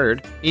one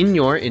word, in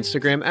your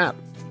Instagram app.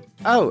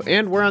 Oh,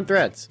 and we're on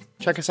Threads.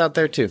 Check us out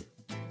there too.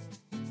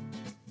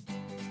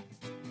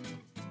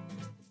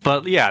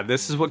 But yeah,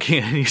 this is what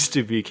Canon used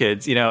to be,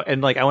 kids. You know,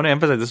 and like I want to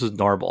emphasize this was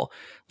normal.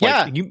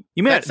 Like, yeah,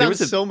 you meant that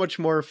sounds so much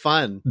more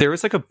fun. There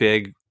was like a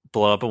big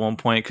blow up at one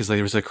point because like,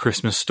 there was a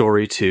Christmas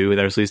Story 2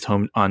 that was released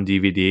home on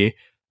DVD,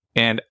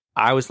 and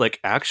I was like,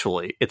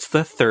 actually, it's the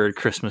 3rd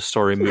Christmas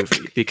Story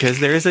movie because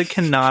there is a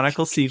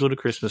canonical sequel to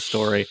Christmas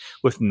Story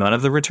with none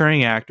of the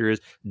returning actors,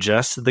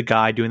 just the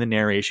guy doing the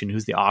narration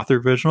who's the author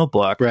of the original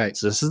book. Right.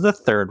 So this is the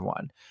 3rd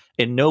one.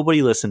 And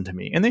nobody listened to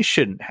me. And they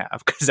shouldn't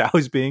have, because I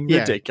was being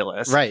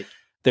ridiculous. Right.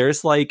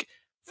 There's like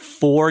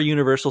 4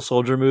 Universal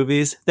Soldier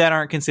movies that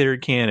aren't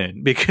considered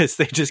canon because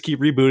they just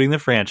keep rebooting the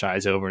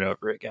franchise over and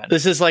over again.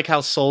 This is like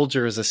how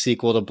Soldier is a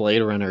sequel to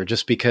Blade Runner,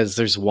 just because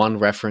there's one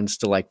reference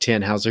to like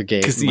Tannhauser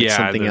Gate and like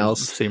something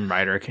else. The same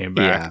writer came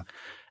back. Yeah.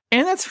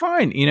 And that's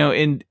fine, you know,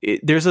 and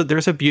there's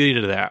a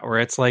beauty to that where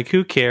it's like,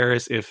 who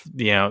cares if,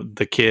 you know,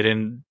 the kid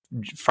in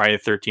Friday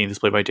the 13th is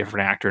played by a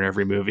different actor in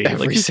every movie.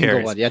 Every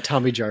single one. Yeah,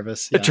 Tommy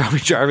Jarvis. Yeah. Tommy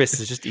Jarvis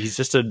is just, he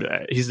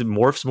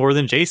morphs more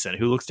than Jason,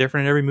 who looks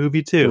different in every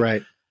movie too.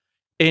 Right.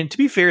 And to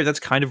be fair, that's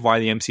kind of why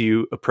the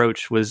MCU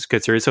approach was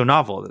considered so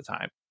novel at the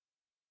time.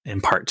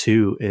 And part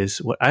 2 is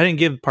what I didn't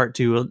give part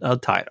 2 a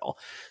title,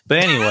 but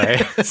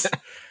anyway,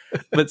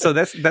 but so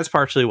that's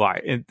partially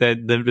why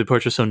the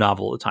approach was so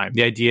novel at the time.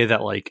 The idea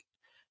that like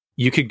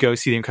you could go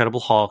see the Incredible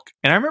Hulk,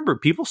 and I remember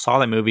people saw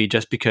that movie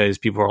just because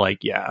people were like,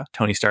 "Yeah,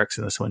 Tony Stark's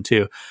in this one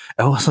too."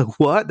 And I was like,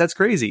 "What? That's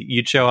crazy!"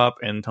 You'd show up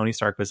and Tony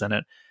Stark was in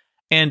it,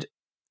 and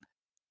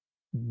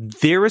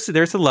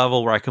there's a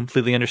level where I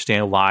completely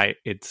understand why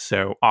it's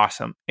so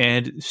awesome.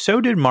 And so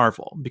did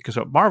Marvel, because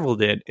what Marvel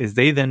did is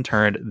they then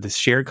turned the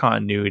shared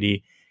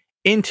continuity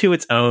into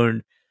its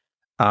own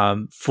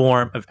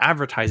form of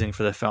advertising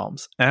for the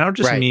films. And I don't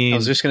just mean... I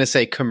was just going to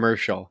say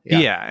commercial.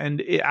 Yeah,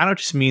 and I don't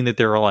just mean that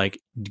they were like,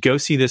 go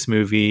see this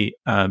movie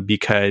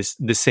because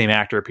the same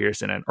actor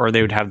appears in it, or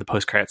they would have the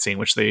post-credit scene,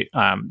 which they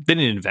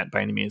didn't invent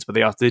by any means, but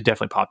they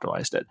definitely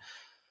popularized it.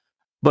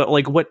 But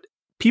like what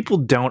people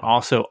don't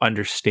also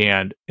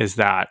understand is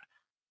that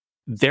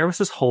there was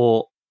this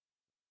whole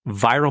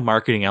viral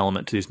marketing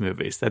element to these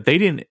movies that they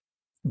didn't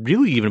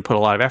really even put a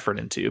lot of effort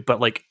into, but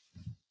like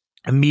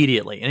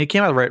immediately, and it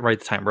came out right at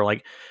the time where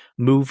like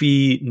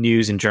movie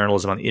news and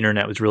journalism on the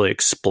internet was really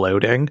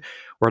exploding,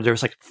 where there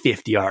was like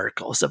 50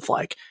 articles of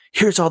like,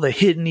 here's all the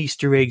hidden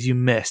Easter eggs you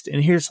missed,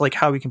 and here's like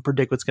how we can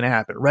predict what's going to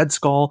happen. Red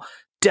Skull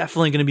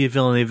definitely going to be a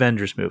villain in the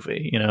Avengers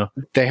movie, you know?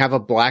 They have a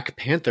Black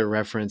Panther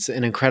reference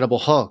in Incredible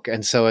Hulk.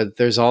 And so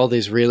there's all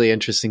these really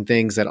interesting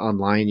things that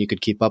online you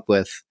could keep up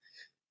with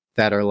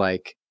that are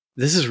like,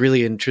 this is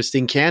really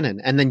interesting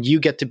canon. And then you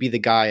get to be the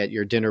guy at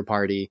your dinner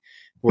party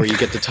where you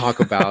get to talk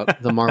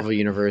about the Marvel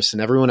universe,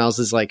 and everyone else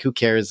is like, who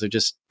cares? They're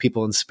just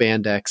people in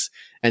spandex.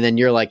 And then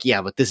you're like,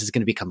 yeah, but this is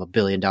going to become $1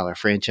 billion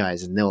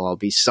franchise, and they'll all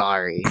be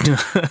sorry.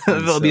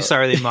 They'll be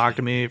sorry they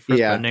mocked me for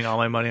spending all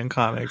my money on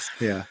comics.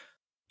 Yeah.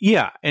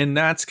 Yeah. And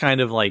that's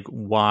kind of like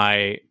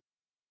why.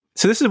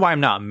 So this is why I'm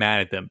not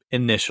mad at them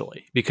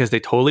initially, because they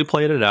totally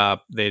played it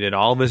up. They did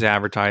all of this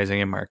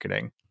advertising and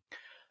marketing.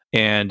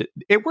 And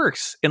it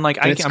works. And like,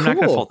 I'm not going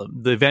to fault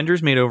them. The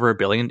Avengers made over $1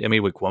 billion. I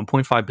mean, like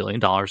 $1.5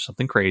 billion,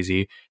 something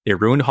crazy. They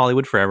ruined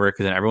Hollywood forever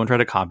because then everyone tried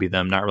to copy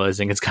them, not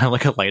realizing it's kind of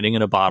like a lightning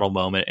in a bottle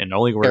moment and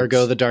only works.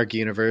 Ergo, the Dark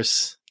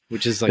Universe,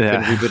 which has like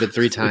been rebooted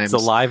 3 times.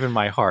 It's alive in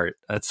my heart.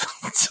 That's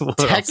what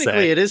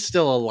technically it is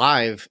still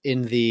alive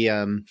in the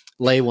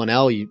Lay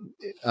 1L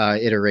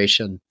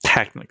iteration.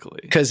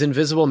 Technically, because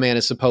Invisible Man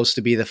is supposed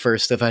to be the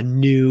first of a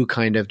new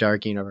kind of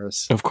Dark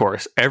Universe. Of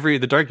course, every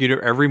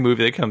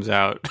movie that comes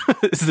out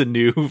is the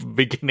new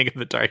beginning of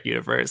the Dark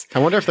Universe. I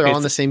wonder if they're all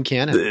in the same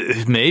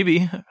canon.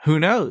 Maybe, who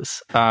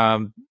knows?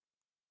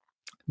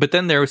 But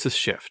then there was this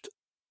shift,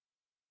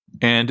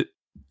 and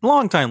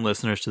longtime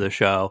listeners to the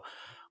show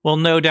will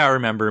no doubt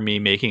remember me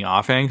making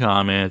offhand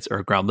comments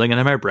or grumbling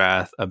under my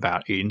breath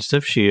about Agents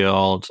of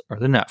S.H.I.E.L.D. or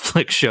the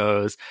Netflix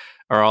shows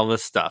or all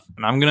this stuff.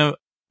 And I'm going to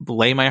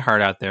lay my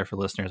heart out there for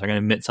listeners. I'm going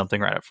to admit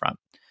something right up front.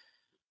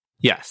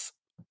 Yes,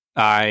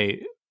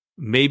 I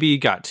maybe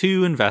got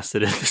too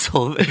invested in this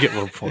whole thing at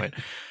one point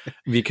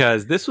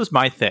because this was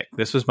my thing.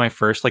 This was my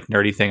first like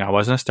nerdy thing. I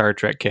wasn't a Star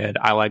Trek kid.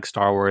 I like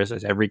Star Wars,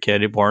 as every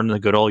kid born in the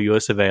good old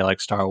US of A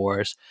likes Star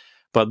Wars.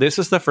 But this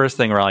is the first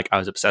thing where like I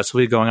was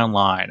obsessively going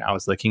online. I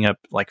was looking up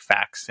like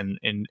facts and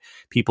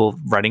people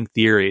writing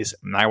theories.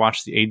 And I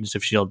watched the Agents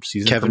of S.H.I.E.L.D.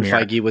 season Kevin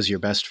premiere. Feige was your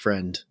best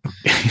friend.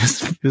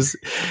 it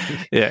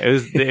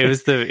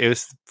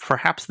was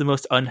perhaps the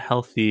most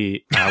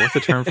unhealthy. What's the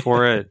term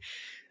for it?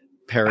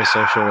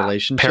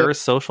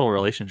 Parasocial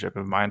relationship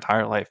of my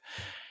entire life.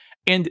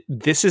 And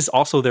this is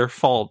also their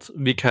fault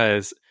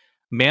because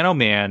man, oh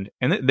man,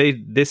 and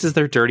this is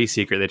their dirty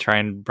secret. They try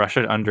and brush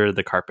it under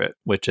the carpet,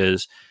 which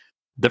is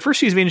the first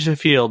season of Agents of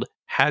S.H.I.E.L.D.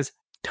 has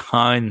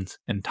tons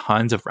and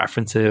tons of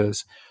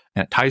references,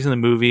 and it ties in the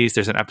movies.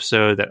 There's an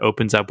episode that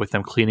opens up with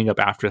them cleaning up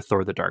after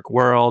Thor: The Dark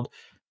World.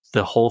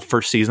 The whole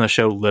first season of the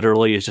show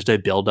literally is just a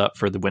build-up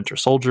for the Winter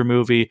Soldier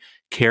movie.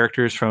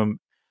 Characters from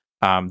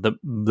the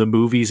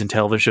movies and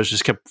television shows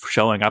just kept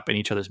showing up in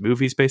each other's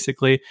movies,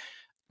 basically.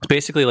 It's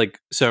basically like,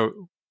 so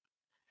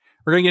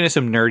we're going to get into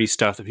some nerdy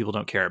stuff that people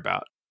don't care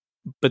about.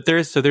 But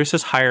there's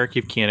this hierarchy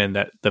of canon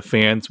that the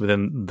fans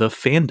within the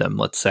fandom,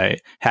 let's say,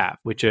 have,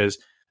 which is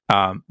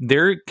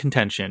their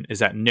contention is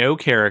that no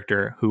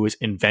character who was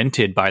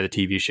invented by the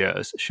TV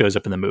shows shows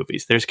up in the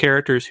movies. There's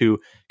characters who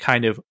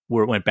kind of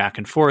went back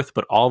and forth,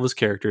 but all of those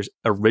characters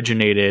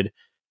originated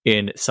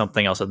in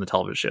something else on the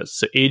television shows.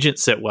 So Agent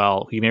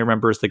Sitwell, you may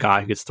remember, is the guy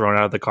who gets thrown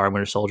out of the car in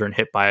Winter Soldier and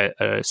hit by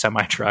a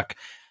semi-truck.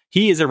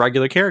 He is a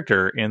regular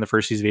character in the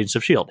first season of Agents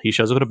of S.H.I.E.L.D. He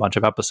shows up in a bunch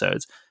of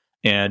episodes.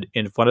 And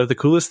in one of the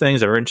coolest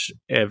things I've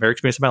ever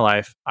experienced in my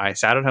life, I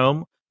sat at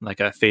home like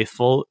a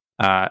faithful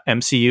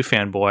MCU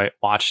fanboy,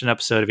 watched an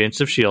episode of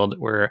Agents of S.H.I.E.L.D.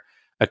 where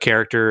a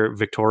character,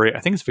 Victoria, I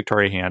think it's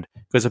Victoria Hand,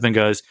 goes up and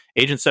goes,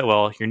 Agent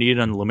Sitwell, you're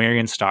needed on the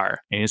Lemurian Star.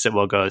 Agent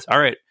Sitwell goes,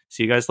 all right,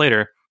 see you guys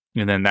later.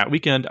 And then that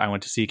weekend, I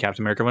went to see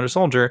Captain America: Winter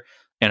Soldier.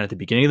 And at the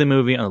beginning of the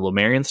movie on the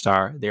Lemurian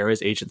Star, there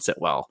is Agent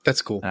Sitwell.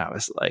 That's cool. And I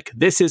was like,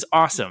 this is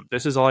awesome.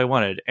 This is all I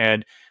wanted.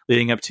 And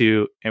leading up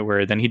to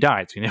where then he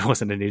died. So he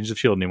wasn't an Agent of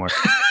S.H.I.E.L.D. anymore.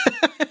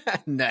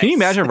 Nice. Can you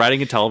imagine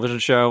writing a television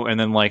show and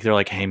then like they're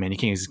like, hey man, you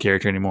can't use this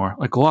character anymore?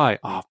 Like, why?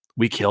 Oh,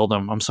 we killed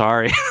him. I'm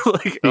sorry.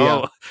 Like,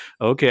 yeah.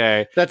 Oh,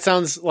 okay. That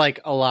sounds like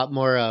a lot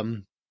more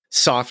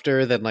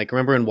softer than like,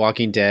 remember in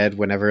Walking Dead,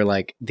 whenever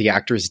like the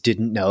actors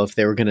didn't know if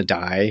they were going to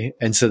die.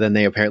 And so then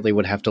they apparently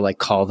would have to like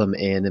call them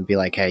in and be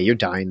like, hey, you're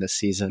dying this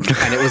season.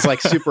 And it was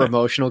like super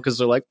emotional because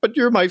they're like, but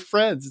you're my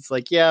friends. It's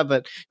like, yeah,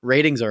 but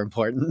ratings are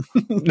important.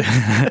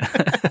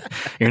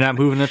 You're not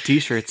moving up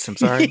t-shirts. I'm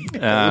sorry.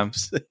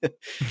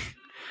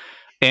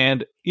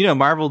 And, you know,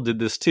 Marvel did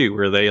this too,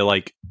 where they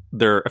like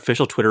their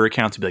official Twitter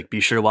accounts would be like,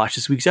 be sure to watch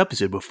this week's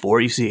episode before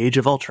you see Age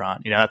of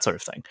Ultron, you know, that sort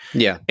of thing.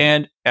 Yeah.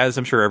 And as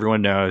I'm sure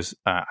everyone knows,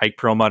 Ike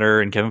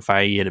Perlmutter and Kevin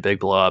Feige had a big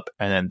blow up,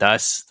 and then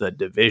thus the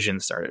division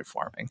started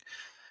forming.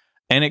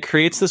 And it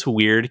creates this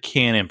weird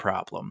canon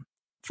problem.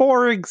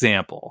 For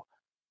example,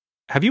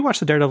 have you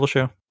watched the Daredevil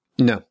show?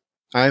 No.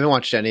 I haven't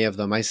watched any of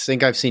them. I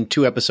think I've seen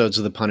 2 episodes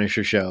of the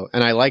Punisher show,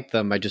 and I liked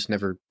them. I just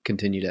never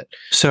continued it.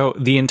 So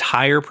the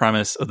entire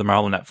premise of the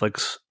Marvel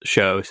Netflix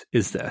shows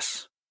is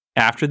this.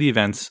 After the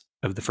events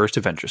of the first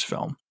Avengers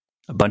film,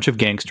 a bunch of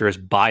gangsters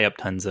buy up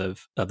tons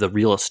of the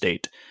real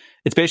estate.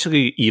 It's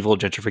basically evil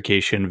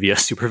gentrification via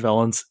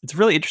supervillains. It's a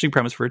really interesting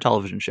premise for a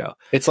television show.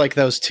 It's like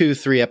those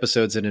 2-3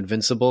 episodes in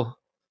Invincible,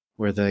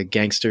 where the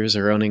gangsters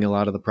are owning a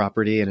lot of the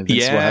property, and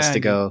Invincible has to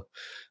go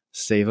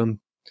save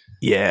them.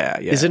 Yeah.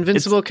 Is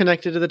Invincible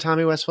connected to the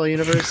Tommy Westphall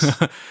universe?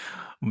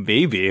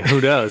 Maybe. Who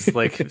knows?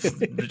 Like,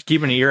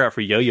 keep an ear out for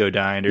Yo-Yo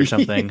dying or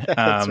something. Yeah,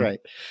 that's right.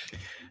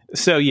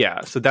 So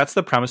that's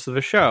the premise of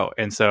the show.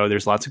 And so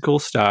there's lots of cool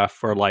stuff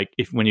for like,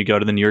 when you go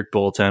to the New York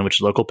Bulletin, which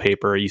is a local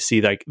paper, you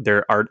see like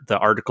the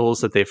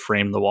articles that they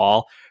framed the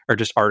wall are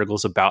just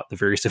articles about the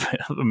various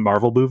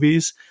Marvel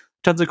movies.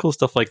 Tons of cool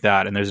stuff like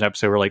that. And there's an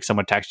episode where like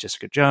someone attacks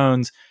Jessica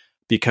Jones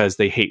because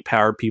they hate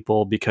power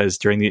people, because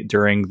during the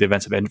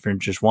events of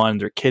Avengers 1,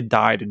 their kid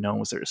died and no one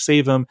was there to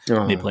save them.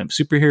 And they blame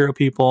superhero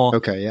people.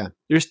 Okay, yeah.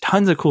 There's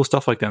tons of cool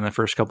stuff like that in the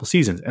first couple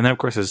seasons. And then, of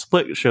course, as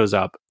Split shows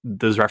up,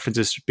 those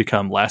references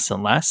become less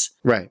and less.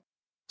 Right.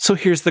 So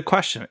here's the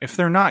question.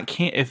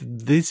 If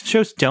these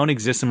shows don't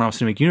exist in the Marvel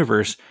Cinematic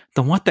Universe,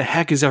 then what the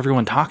heck is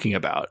everyone talking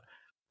about?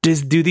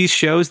 Do these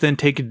shows then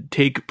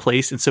take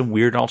place in some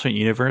weird alternate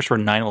universe where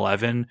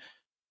 9/11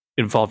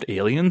 involved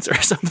aliens or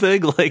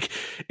something? Like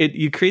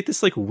you create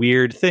this like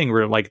weird thing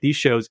where like these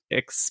shows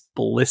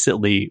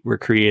explicitly were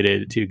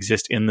created to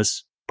exist in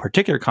this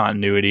particular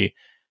continuity,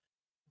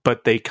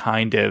 but they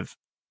kind of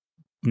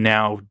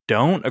now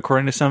don't,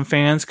 according to some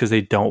fans, because they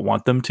don't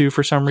want them to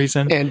for some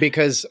reason. And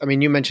because, I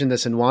mean, you mentioned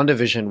this in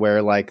WandaVision,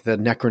 where like the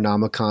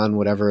Necronomicon,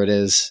 whatever it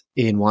is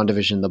in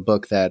WandaVision, the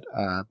book that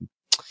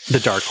the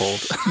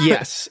Darkhold.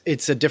 Yes,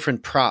 it's a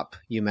different prop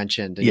you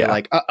mentioned. And you're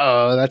like,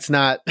 that's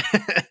not,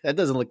 that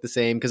doesn't look the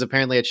same, because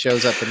apparently it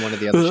shows up in one of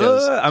the other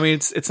shows. I mean,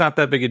 it's not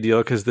that big a deal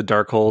because the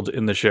Darkhold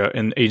in the show,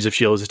 in Age of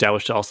S.H.I.E.L.D. is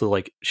established to also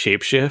like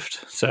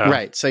shapeshift. So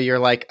right. So you're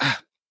like,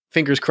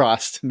 fingers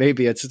crossed,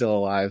 maybe it's still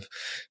alive.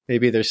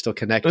 Maybe they're still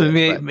connected.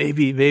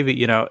 Maybe,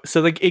 you know,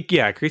 so like,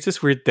 it creates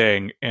this weird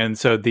thing. And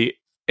so to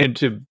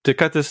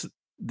cut this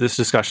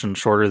discussion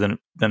shorter than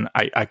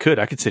I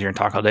could sit here and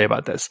talk all day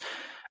about this.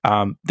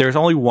 There's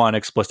only one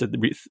explicit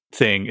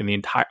thing in the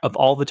entire of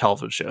all the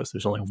television shows.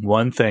 There's only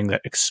one thing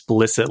that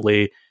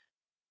explicitly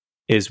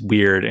is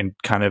weird and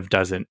kind of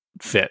doesn't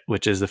fit,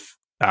 which is the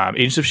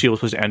Agents of S.H.I.E.L.D. was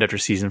supposed to end after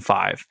season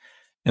 5,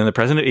 and the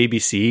president of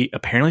ABC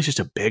apparently is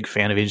just a big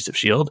fan of Agents of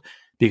S.H.I.E.L.D.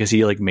 because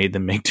he like made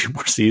them make 2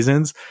 more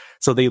seasons.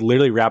 So they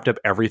literally wrapped up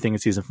everything in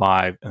season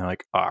 5, and they're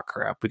like, "Oh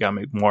crap, we gotta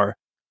make more."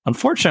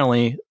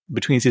 Unfortunately,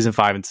 between season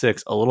 5 and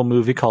 6, a little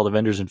movie called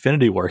Avengers: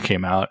 Infinity War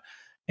came out,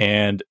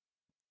 and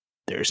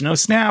there's no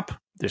snap.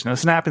 There's no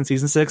snap in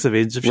season 6 of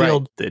Agents of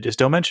S.H.I.E.L.D. They just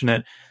don't mention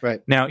it. Right.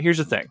 Now, here's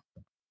the thing.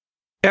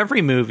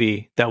 Every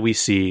movie that we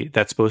see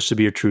that's supposed to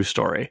be a true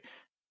story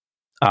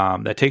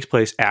that takes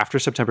place after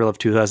September 11,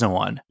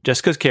 2001,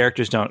 just because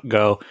characters don't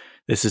go,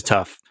 "This is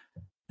tough,"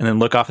 and then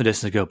look off in the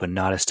distance and go, "But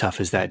not as tough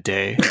as that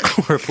day,"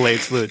 where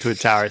planes flew to Twin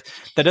Towers.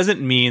 That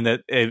doesn't mean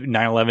that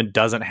 9/11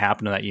 doesn't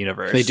happen in that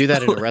universe. They do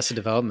that in Arrested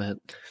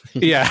Development.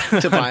 Yeah.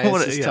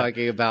 Tobias is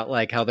talking about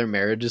like how their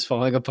marriage is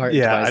falling apart.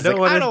 Yeah, I don't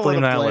want to blame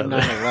 9/11.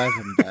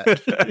 But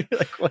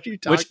like, what are you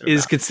talking about? Which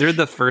is considered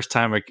the first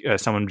time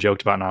someone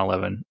joked about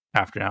 9/11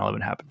 after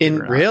 9/11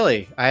 happened.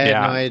 Really? I had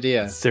no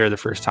idea. They're the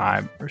first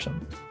time or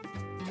something.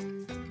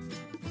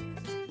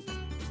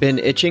 Been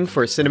itching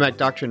for Cinematic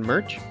Doctrine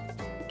merch?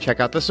 Check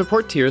out the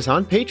support tiers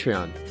on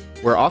Patreon.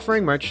 We're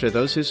offering merch to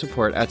those who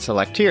support at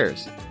select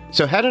tiers.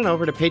 So head on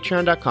over to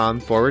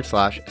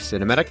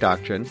patreon.com/Cinematic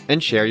Doctrine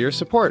and share your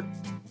support.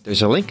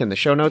 There's a link in the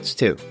show notes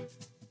too.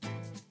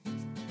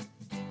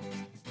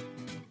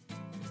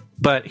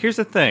 But here's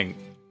the thing,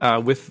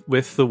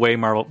 with the way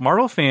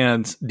Marvel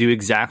fans do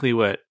exactly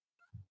what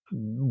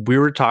we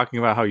were talking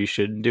about, how you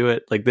shouldn't do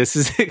it. Like this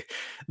is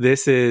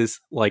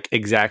like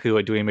exactly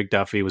what Dwayne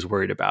McDuffie was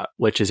worried about,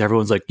 which is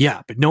everyone's like,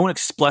 yeah, but no one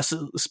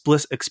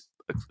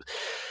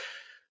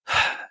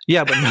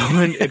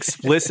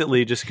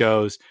explicitly just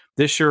goes,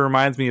 "This sure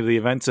reminds me of the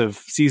events of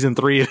season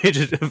 3 of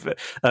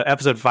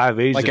episode 5 of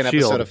Agents like of an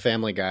S.H.I.E.L.D." episode of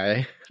Family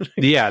Guy.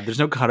 Yeah, there's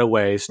no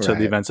cutaways to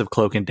the events of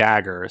Cloak and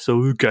Dagger, so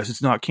I guess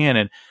it's not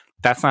canon.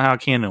 That's not how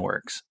canon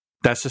works.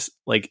 That's just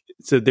like,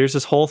 so there's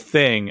this whole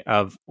thing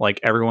of like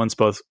everyone's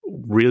both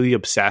really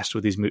obsessed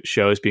with these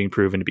shows being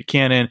proven to be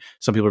canon.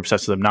 Some people are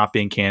obsessed with them not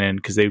being canon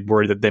because they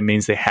worry that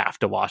means they have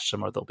to watch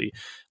them or they'll be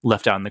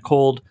left out in the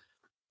cold.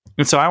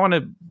 And so I want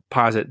to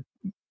posit,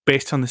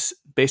 based on this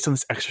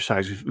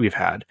exercise we've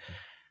had,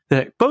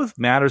 that it both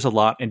matters a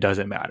lot and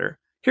doesn't matter.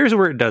 Here's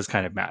where it does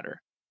kind of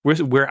matter.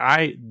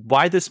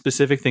 Why this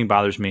specific thing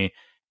bothers me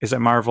is that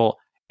Marvel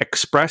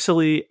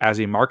expressly, as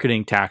a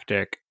marketing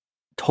tactic,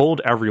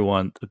 told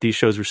everyone that these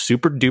shows were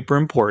super duper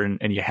important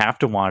and you have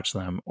to watch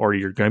them or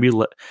you're going to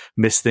be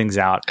miss things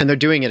out. And they're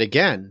doing it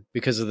again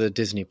because of the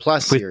Disney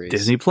Plus series.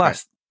 Disney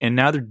Plus. Right. And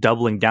now they're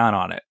doubling down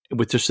on it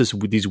with just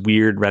these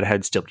weird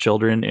redhead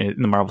stepchildren in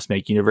the Marvel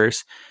Cinematic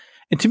Universe.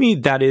 And to me,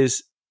 that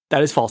is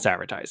false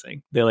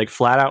advertising. They like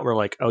flat out were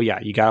like, "Oh yeah,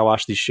 you got to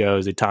watch these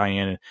shows. They tie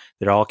in,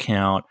 they all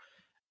count."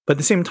 But at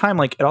the same time,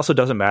 like, it also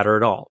doesn't matter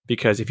at all,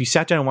 because if you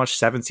sat down and watched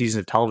 7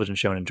 seasons of television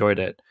show and enjoyed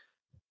it,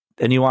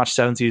 then you watched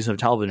 7 seasons of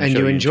television and show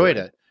you enjoyed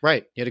it.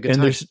 Right. You had a good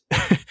time.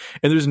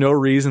 There's no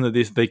reason that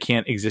they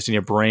can't exist in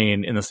your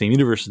brain in the same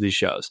universe as these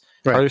shows.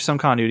 Right. Are there some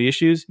continuity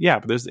issues? Yeah,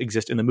 but those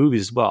exist in the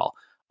movies as well.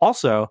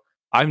 Also,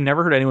 I've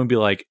never heard anyone be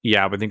like,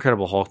 "Yeah, but the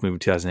Incredible Hulk movie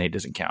 2008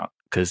 doesn't count,"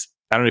 because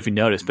I don't know if you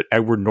noticed, but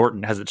Edward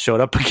Norton hasn't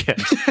showed up again.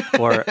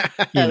 Or,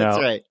 That's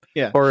right.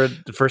 Yeah. Or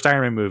the first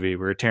Iron Man movie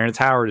where Terrence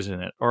Howard is in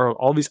it, or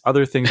all these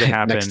other things that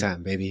happen Next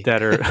Time, baby.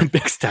 That are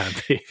next time,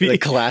 baby. The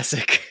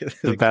classic.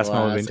 The best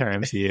moment of the entire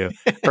MCU.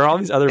 Or all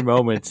these other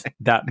moments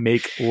that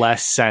make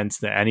less sense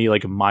than any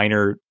like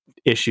minor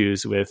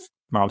issues with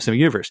Marvel Cinematic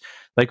Universe.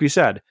 Like we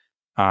said,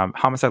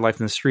 Homicide: Life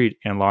in the Street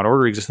and Law and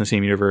Order exist in the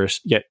same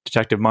universe, yet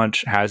Detective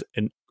Munch has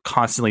a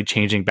constantly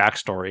changing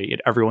backstory,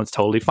 and everyone's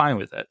totally fine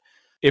with it.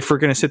 If we're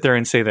going to sit there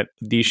and say that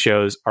these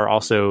shows are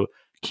also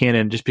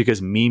canon just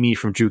because Mimi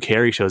from Drew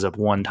Carey shows up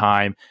one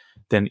time,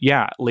 then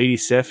yeah, Lady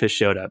Sif has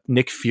showed up,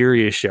 Nick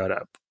Fury has showed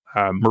up,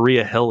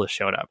 Maria Hill has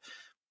showed up,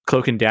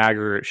 Cloak and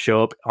Dagger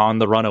show up on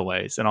The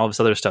Runaways, and all this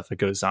other stuff that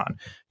goes on.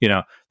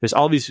 There's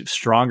all these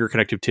stronger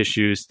connective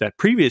tissues that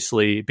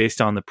previously,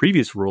 based on the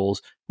previous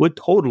rules, would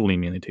totally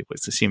mainly take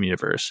place in the same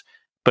universe.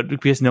 But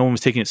because no one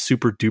was taking it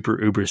super duper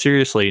uber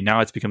seriously, now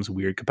it becomes a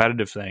weird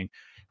competitive thing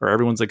where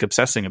everyone's like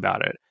obsessing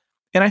about it.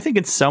 And I think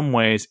in some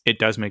ways it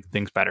does make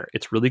things better.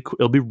 It's really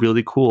it'll be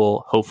really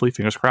cool, hopefully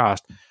fingers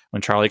crossed,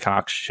 when Charlie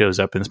Cox shows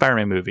up in the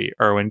Spider-Man movie,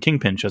 or when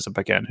Kingpin shows up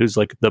again, who's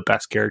like the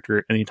best character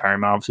in the entire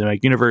Marvel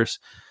Cinematic Universe.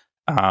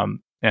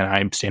 And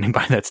I'm standing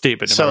by that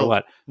statement no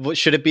matter what.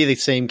 Should it be the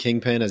same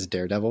Kingpin as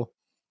Daredevil?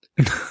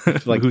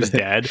 Like who's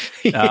dead?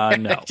 No,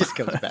 he just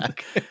comes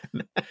back.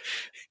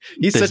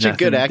 He's such a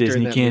good actor. Disney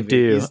in that can't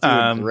movie. do. He's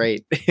doing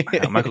great.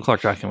 Michael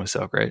Clark Duncan was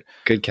so great.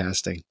 Good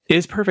casting. It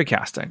is perfect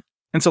casting.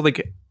 And so,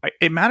 like,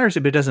 it matters,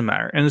 but it doesn't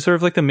matter. And it's sort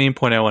of like the main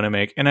point I want to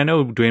make. And I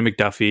know Dwayne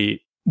McDuffie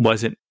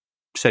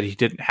said he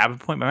didn't have a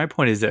point, but my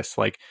point is this: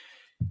 like,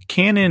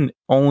 canon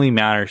only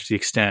matters to the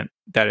extent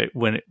that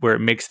where it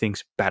makes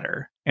things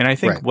better. And I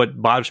think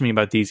what bothers me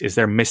about these is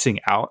they're missing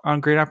out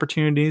on great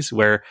opportunities.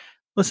 Where,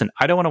 listen,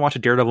 I don't want to watch a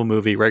Daredevil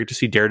movie where I get to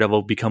see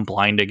Daredevil become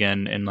blind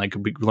again and like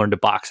learn to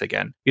box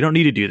again. You don't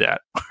need to do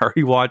that. Or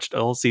you watched a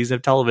whole season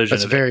of television.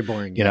 That's very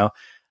boring. You know.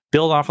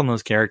 Build off on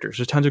those characters.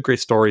 There's tons of great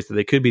stories that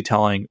they could be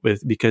telling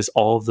with because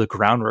all of the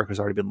groundwork has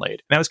already been laid. And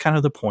that was kind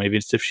of the point of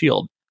Agents of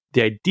S.H.I.E.L.D.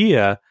 The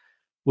idea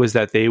was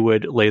that they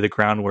would lay the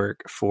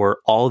groundwork for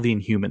all the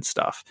Inhuman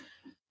stuff,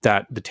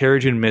 that the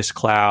Terrigen Mist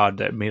cloud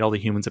that made all the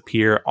humans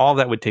appear, all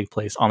that would take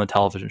place on the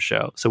television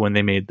show. So when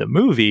they made the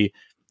movie,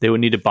 they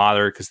would need to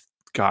bother because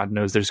God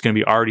knows there's going to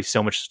be already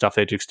so much stuff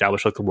they had to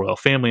establish, like the royal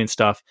family and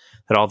stuff,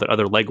 that all that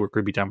other legwork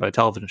would be done by the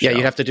television show. Yeah,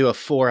 you'd have to do a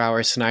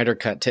 4-hour Snyder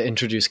cut to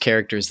introduce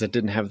characters that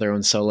didn't have their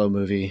own solo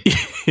movie.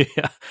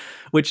 Yeah,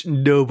 which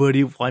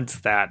nobody wants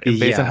that. And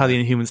based on how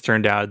the Inhumans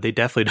turned out, they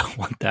definitely don't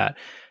want that,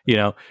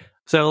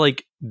 So,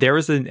 like, there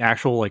was an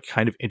actual, like,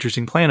 kind of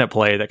interesting plan at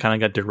play that kind of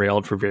got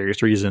derailed for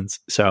various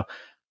reasons. So,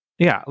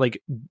 yeah, like,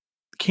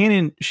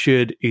 canon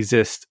should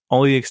exist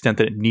only to the extent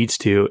that it needs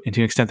to, and to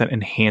an extent that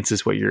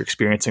enhances what you're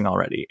experiencing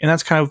already. And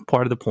that's kind of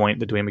part of the point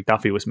that Dwayne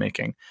McDuffie was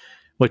making,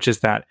 which is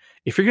that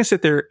if you're going to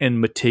sit there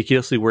and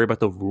meticulously worry about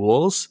the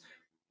rules,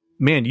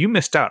 man, you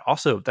missed out.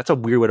 Also, that's a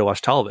weird way to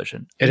watch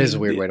television. It is a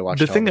weird way to watch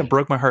television. The thing that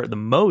broke my heart the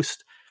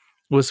most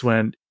was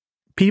when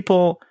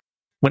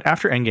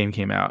after Endgame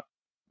came out,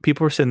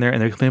 people were sitting there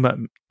and they're complaining about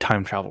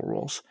time travel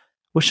rules,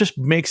 which just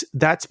makes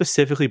that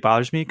specifically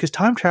bothers me because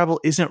time travel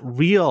isn't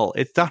real.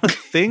 It's not a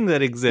thing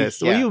that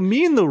exists. What do you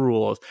mean the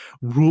rules?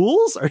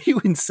 Rules? Are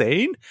you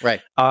insane? Right.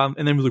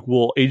 And then we're like,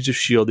 well, Agents of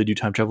S.H.I.E.L.D., they do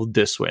time travel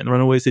this way. And the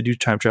Runaways, they do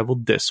time travel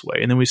this way.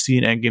 And then we see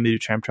in Endgame, they do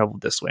time travel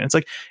this way. And it's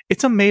like,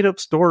 it's a made up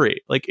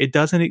story. Like,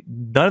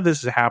 none of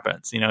this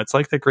happens. It's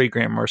like the great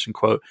Grant Morrison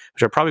quote,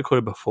 which I probably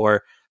quoted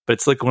before, but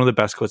it's like one of the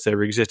best quotes that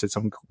ever existed.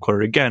 Someone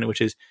quoted again, which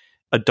is,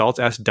 adults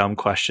ask dumb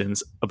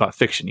questions about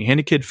fiction. You hand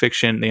a kid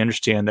fiction, they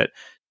understand that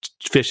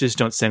fishes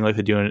don't sing like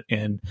they do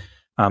in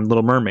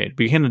Little Mermaid.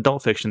 But you hand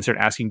adult fiction, they start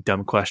asking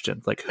dumb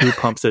questions like who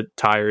pumps the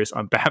tires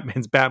on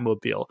Batman's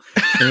Batmobile?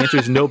 And the answer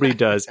is nobody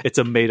does. It's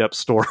a made up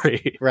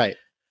story. Right.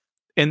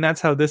 And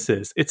that's how this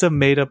is. It's a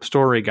made up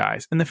story,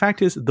 guys. And the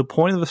fact is, the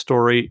point of the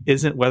story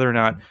isn't whether or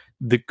not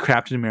the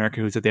Captain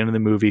America who's at the end of the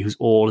movie, who's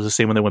old, is the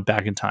same when they went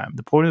back in time.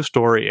 The point of the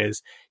story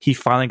is he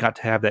finally got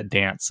to have that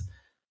dance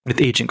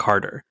with Agent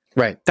Carter.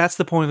 Right. That's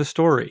the point of the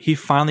story. He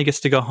finally gets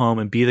to go home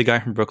and be the guy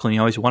from Brooklyn he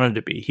always wanted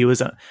to be. He was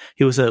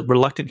a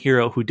reluctant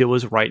hero who did what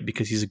was right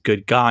because he's a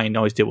good guy and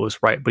always did what was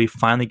right. But he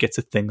finally gets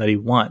the thing that he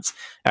wants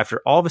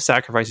after all the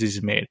sacrifices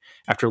he's made,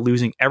 after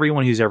losing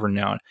everyone he's ever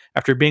known,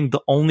 after being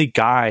the only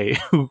guy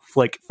who,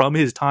 like, from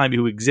his time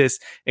who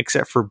exists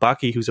except for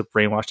Bucky, who's a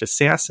brainwashed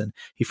assassin.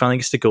 He finally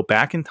gets to go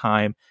back in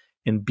time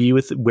and be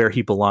with where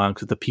he belongs,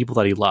 with the people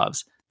that he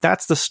loves.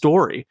 That's the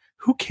story.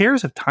 Who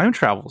cares if time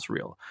travel is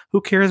real?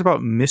 Who cares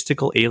about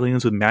mystical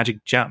aliens with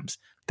magic gems?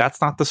 That's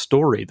not the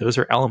story. Those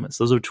are elements.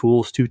 Those are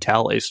tools to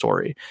tell a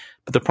story.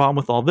 But the problem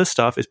with all this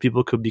stuff is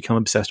people could become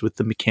obsessed with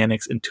the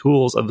mechanics and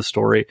tools of the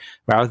story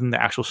rather than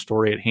the actual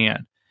story at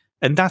hand.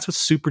 And that's what's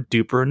super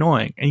duper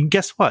annoying. And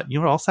guess what? You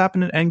know what else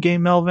happened in Endgame,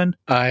 Melvin?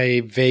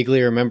 I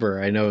vaguely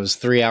remember. I know it was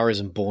 3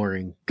 hours and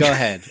boring. Go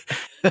ahead.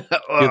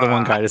 You're the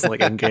one guy who doesn't like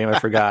Endgame. I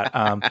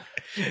forgot.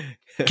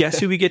 Guess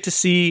who we get to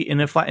see in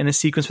a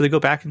sequence where they go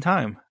back in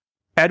time?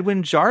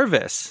 Edwin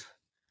Jarvis.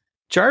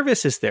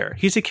 Jarvis is there.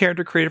 He's a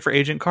character created for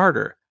Agent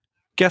Carter.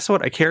 guess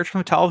what? A character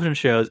from television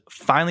shows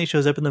finally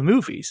shows up in the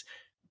movies.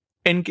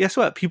 And guess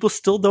what? People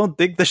still don't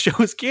think the show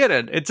is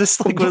canon. It's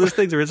just like one of those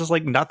things where it's just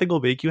like nothing will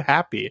make you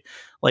happy.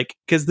 Like,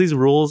 because these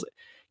rules,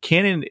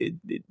 canon,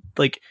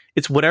 like,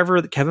 it's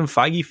whatever Kevin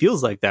Feige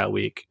feels like that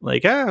week.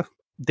 Like,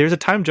 there's a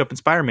time jump in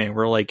Spider-Man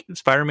where, like,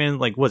 Spider-Man,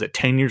 like, was it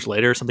 10 years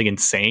later or something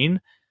insane?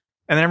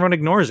 And then everyone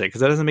ignores it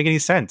because that doesn't make any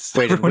sense.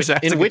 Wait, in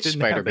which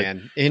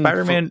Spider-Man?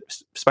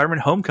 Spider-Man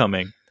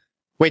Homecoming.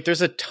 Wait,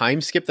 there's a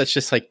time skip that's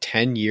just like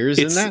 10 years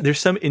in that? There's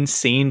some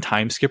insane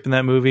time skip in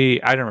that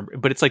movie. I don't remember,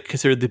 but it's like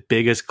considered the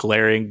biggest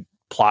glaring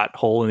plot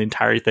hole in the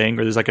entire thing,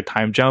 or there's like a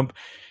time jump.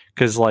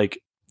 Because,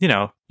 like, you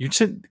know,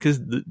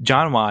 because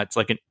John Watts,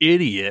 like an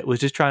idiot, was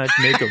just trying to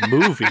make a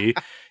movie,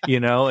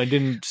 you know, and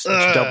didn't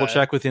double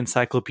check with the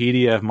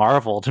Encyclopedia of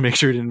Marvel to make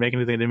sure it didn't make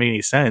anything that didn't make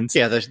any sense.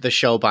 Yeah, the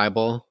show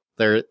Bible.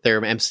 Their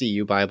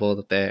MCU Bible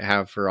that they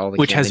have for all the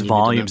which has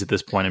volumes at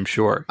this point, I'm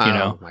sure. You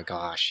know? Oh my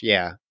gosh,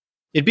 yeah.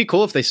 It'd be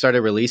cool if they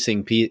started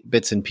releasing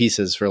bits and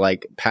pieces for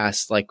like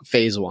past like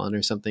phase 1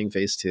 or something,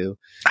 phase 2.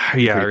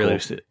 Yeah, I really.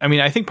 Cool. I mean,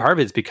 I think part of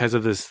it's because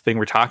of this thing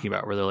we're talking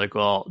about, where they're like,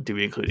 "Well, do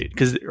we include it?"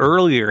 Because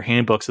earlier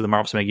handbooks of the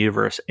Marvel Cinematic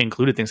Universe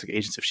included things like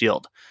Agents of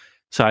S.H.I.E.L.D.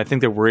 So I think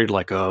they're worried,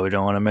 like, "Oh, we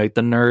don't want to make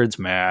the nerds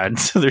mad,"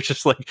 so they're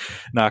just like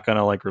not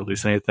gonna like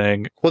release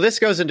anything. Well, this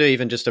goes into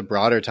even just a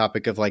broader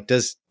topic of like,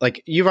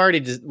 we've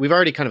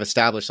already kind of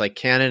established like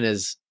canon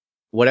is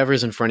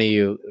whatever's in front of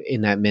you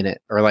in that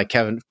minute, or like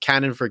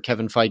canon for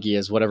Kevin Feige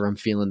is whatever I'm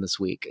feeling this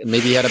week. And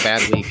maybe you had a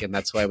bad week, and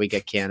that's why we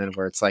get canon,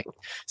 where it's like,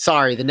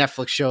 sorry, the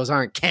Netflix shows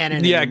aren't canon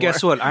anymore. Yeah,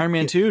 guess what? Iron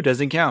Man 2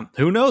 doesn't count.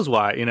 Who knows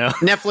why, you know?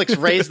 Netflix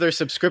raised their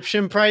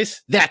subscription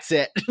price. That's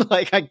it.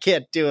 Like, I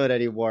can't do it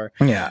anymore.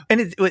 Yeah.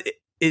 And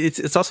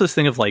it's also this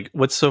thing of like,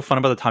 what's so fun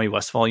about the Tommy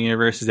Westphall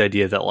universe is the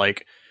idea that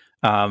like,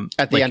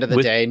 at the end of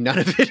the day, none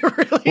of it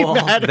really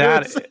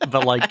matters.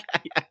 But like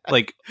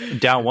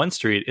Down One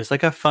Street is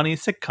like a funny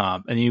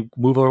sitcom, and you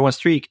move over one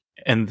street,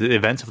 and the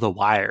events of The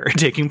Wire are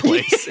taking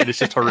place, and it's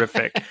just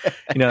horrific.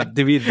 You know,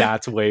 to me,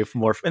 that's way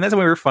more, and that's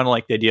way more fun.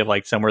 Like the idea of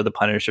like somewhere the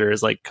Punisher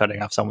is like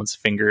cutting off someone's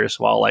fingers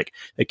while like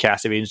the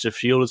cast of Agents of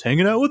S.H.I.E.L.D. is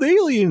hanging out with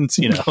aliens.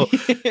 You know,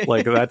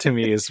 like that to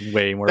me is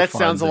way more. That fun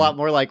sounds a lot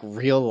more like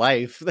real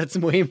life. That's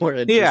way more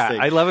interesting. Yeah,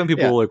 I love when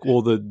people like,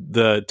 well,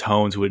 the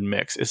tones would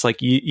mix. It's like,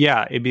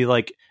 yeah, it'd be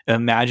like,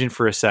 imagine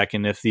for a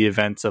second if the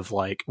events of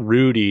like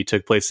Rudy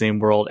took place in the same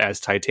world as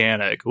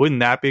Titanic.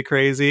 Wouldn't that be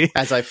crazy?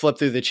 As I flip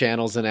through the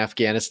channels and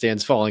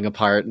Afghanistan's falling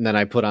apart, and then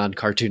I put on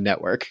Cartoon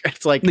Network.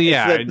 It's like,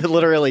 yeah, the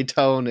literally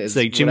tone is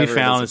like Jimmy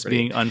Fallon is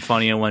being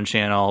unfunny on one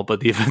channel, but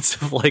the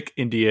events of like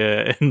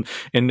India and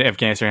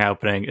Afghanistan are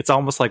happening. It's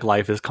almost like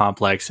life is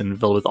complex and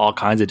filled with all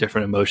kinds of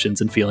different emotions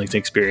and feelings and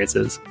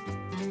experiences.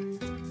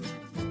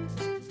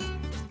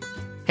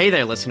 Hey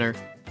there, listener.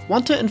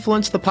 Want to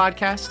influence the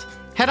podcast?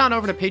 Head on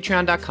over to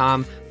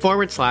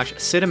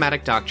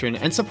patreon.com/cinematic doctrine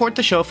and support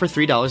the show for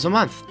 $3 a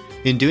month.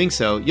 In doing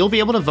so, you'll be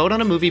able to vote on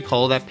a movie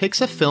poll that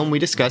picks a film we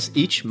discuss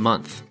each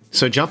month.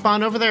 So jump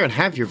on over there and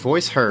have your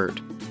voice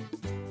heard.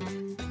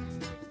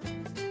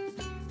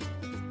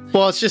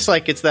 Well, it's just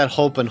like, it's that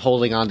hope and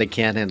holding on to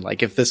canon.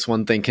 Like, if this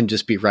one thing can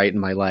just be right in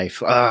my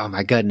life. Oh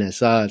my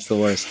goodness. Oh, it's the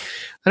worst.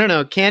 I don't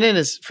know. Canon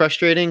is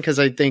frustrating because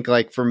I think,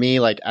 like, for me,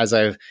 like, as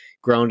I've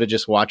grown to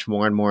just watch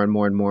more and more and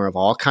more and more of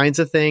all kinds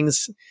of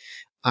things,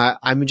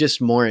 I'm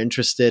just more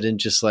interested in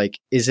just like,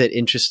 is it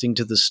interesting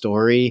to the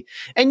story?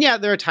 And yeah,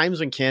 there are times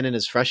when canon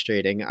is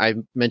frustrating. I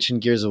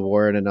mentioned Gears of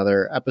War in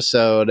another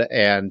episode,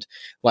 and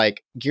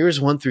like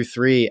Gears 1 through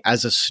 3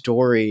 as a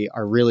story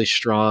are really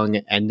strong,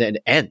 and then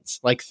ends.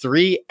 Like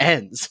 3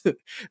 ends.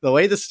 The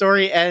way the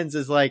story ends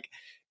is like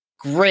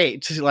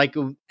great. Like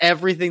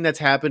everything that's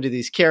happened to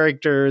these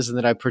characters and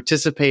that I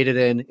participated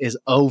in is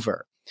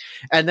over.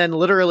 And then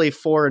literally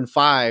 4 and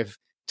 5,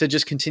 to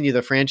just continue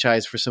the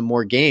franchise for some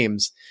more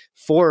games,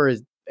 4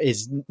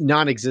 is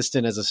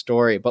non-existent as a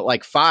story, but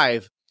like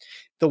 5,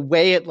 the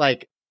way it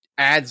like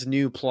adds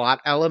new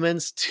plot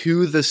elements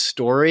to the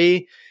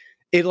story,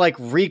 it like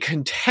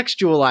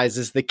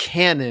recontextualizes the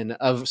canon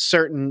of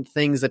certain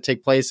things that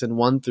take place in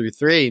 1 through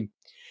 3.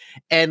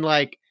 And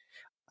like,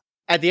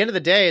 at the end of the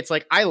day, it's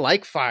like, I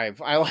like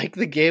 5. I like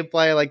the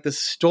gameplay, I like the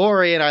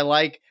story, and I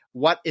like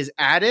what is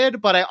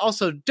added, but I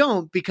also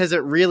don't, because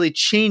it really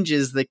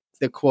changes the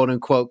quote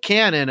unquote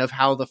canon of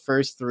how the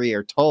first 3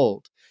 are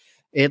told.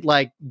 It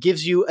like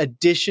gives you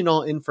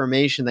additional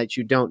information that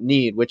you don't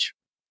need, which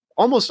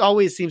almost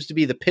always seems to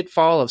be the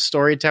pitfall of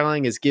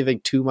storytelling, is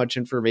giving too much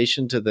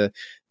information to the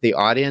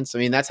audience. I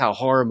mean, that's how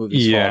horror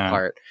movies fall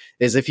apart,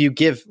 is if you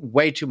give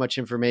way too much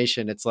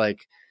information. It's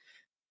like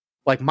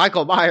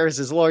Michael Myers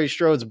is Laurie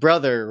Strode's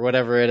brother, or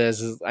whatever it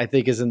is, I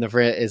think is in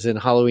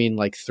Halloween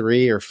like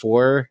 3 or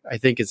 4. I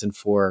think it's in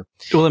 4.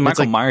 Well, then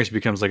Michael Myers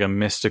becomes like a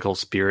mystical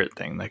spirit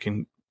thing that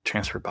can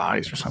transfer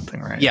bodies or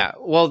something, right? Yeah.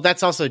 Well,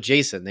 that's also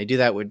Jason. They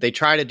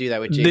try to do that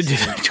with Jason. They do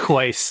that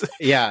twice.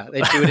 Yeah.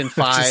 They do it in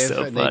 5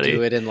 and funny. They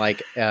do it in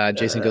like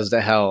Jason Goes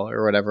to Hell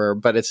or whatever.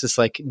 But it's just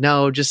like,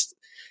 no, just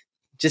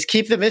Just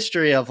keep the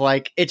mystery of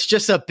like, it's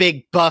just a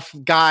big buff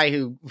guy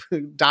who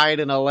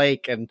died in a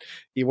lake and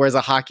he wears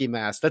a hockey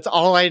mask. That's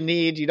all I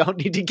need. You don't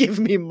need to give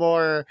me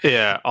more.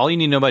 Yeah. All you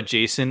need to know about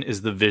Jason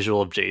is the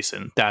visual of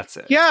Jason. That's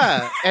it.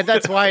 Yeah. And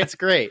that's why it's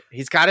great.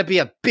 He's got to be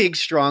a big,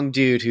 strong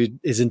dude who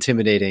is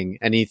intimidating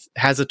and he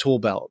has a tool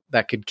belt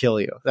that could kill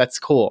you. That's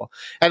cool.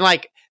 And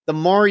like, the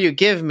more you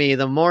give me,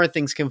 the more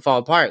things can fall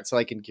apart. So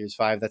like in Gears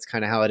 5, that's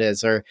kind of how it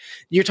is. Or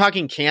you're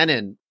talking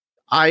canon.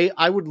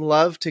 I would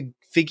love to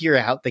figure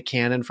out the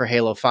canon for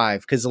Halo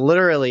 5 because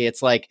literally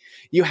it's like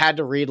you had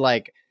to read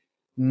like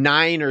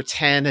 9 or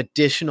 10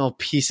 additional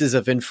pieces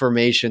of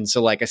information.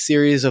 So like a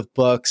series of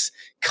books,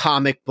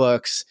 comic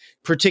books,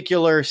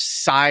 particular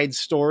side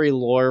story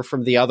lore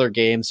from the other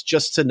games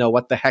just to know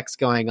what the heck's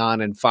going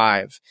on in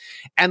 5.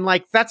 And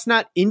like, that's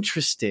not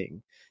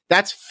interesting.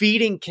 That's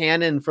feeding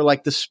canon for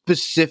like the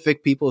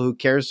specific people who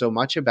care so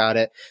much about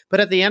it. But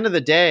at the end of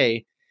the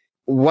day,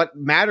 what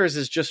matters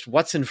is just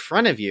what's in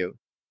front of you.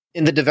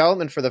 In the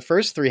development for the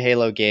first 3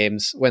 Halo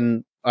games,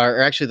 or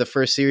actually the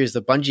first series,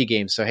 the Bungie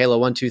games, so Halo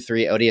 1, 2,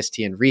 3,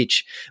 ODST, and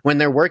Reach, when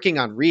they're working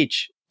on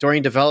Reach,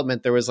 during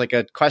development, there was like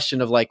a question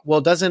of like, well,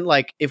 doesn't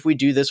like, if we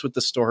do this with the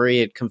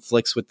story, it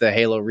conflicts with the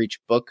Halo Reach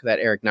book that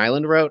Eric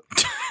Nyland wrote?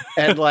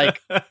 And like,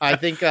 I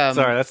think...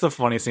 sorry, that's the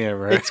funniest thing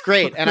ever. It's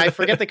great. And I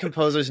forget the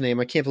composer's name.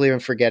 I can't believe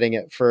I'm forgetting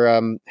it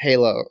for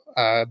Halo.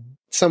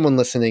 Someone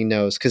listening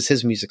knows because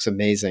his music's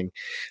amazing.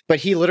 But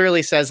he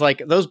literally says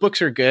like, those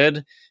books are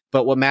good,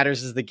 but what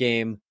matters is the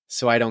game,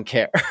 so I don't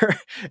care.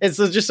 And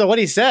so just so what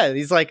he said,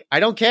 he's like, I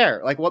don't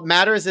care. Like what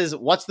matters is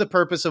what's the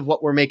purpose of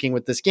what we're making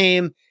with this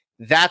game?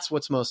 That's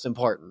what's most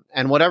important.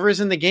 And whatever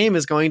is in the game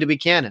is going to be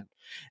canon.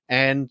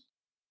 And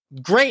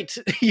great,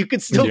 you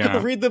could still go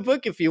read the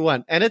book if you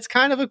want. And it's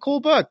kind of a cool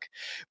book.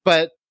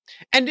 But,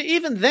 and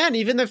even then,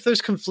 even if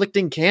there's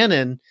conflicting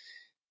canon,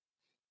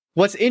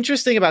 what's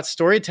interesting about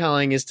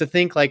storytelling is to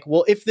think like,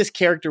 well, if this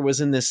character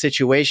was in this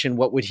situation,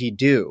 what would he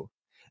do?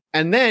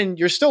 And then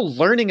you're still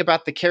learning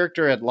about the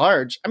character at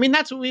large. I mean,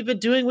 that's what we've been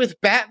doing with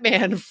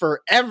Batman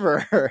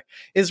forever.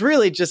 Is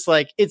really just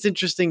like, it's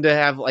interesting to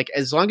have like,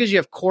 as long as you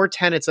have core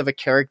tenets of a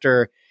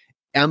character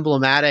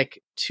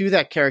emblematic to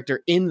that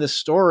character in the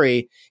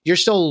story, you're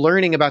still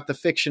learning about the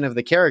fiction of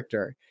the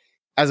character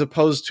as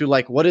opposed to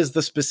like, what is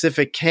the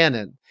specific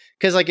canon?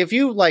 Because like, if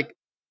you like,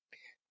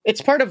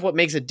 it's part of what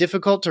makes it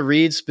difficult to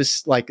read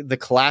like the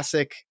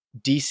classic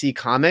DC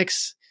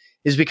comics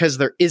is because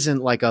there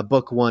isn't like a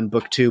book 1,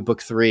 book 2,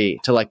 book 3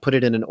 to like put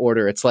it in an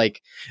order. It's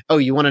like, oh,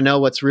 you want to know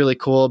what's really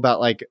cool about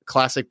like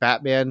classic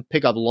Batman?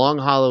 Pick up Long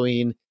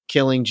Halloween,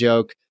 Killing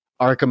Joke,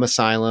 Arkham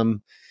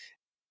Asylum.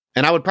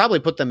 And I would probably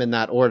put them in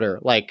that order.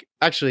 Like,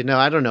 actually, no,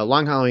 I don't know.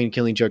 Long Halloween,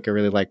 Killing Joke I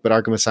really like, but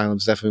Arkham Asylum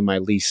is definitely my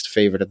least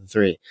favorite of the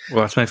 3.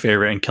 Well, that's my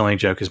favorite, and Killing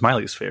Joke is my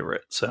least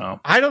favorite. So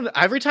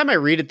every time I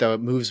read it though,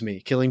 it moves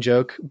me, Killing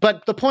Joke.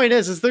 But the point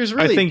is there's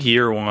really... I think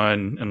Year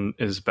One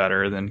is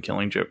better than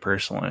Killing Joke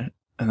personally.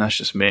 And that's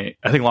just me.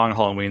 I think Long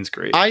Halloween's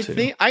great. I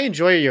think I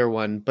enjoy Year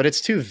One, but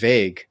it's too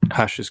vague.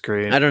 Hush is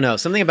great. I don't know.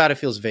 Something about it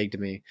feels vague to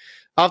me.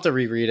 I'll have to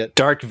reread it.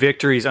 Dark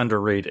Victory's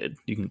underrated.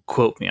 You can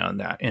quote me on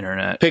that,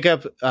 internet. Pick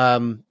up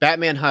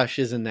Batman Hush,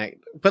 isn't that?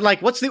 But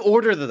like, what's the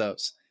order of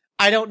those?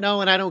 I don't know,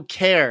 and I don't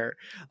care.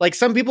 Like,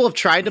 some people have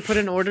tried to put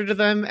an order to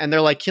them, and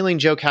they're like, Killing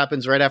Joke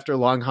happens right after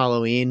Long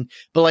Halloween.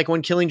 But like,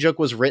 when Killing Joke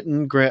was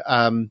written,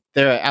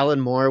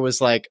 Alan Moore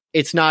was like,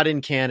 it's not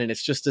in canon,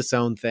 it's just its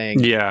own thing.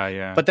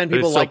 Yeah. But then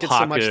people liked it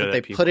so much that they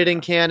put it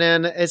in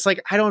canon. It's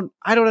like, I don't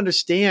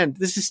understand.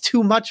 This is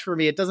too much for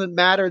me. It doesn't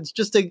matter. It's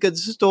just a good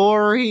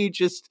story.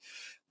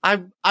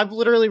 I'm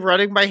literally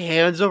running my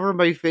hands over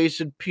my face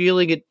and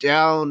peeling it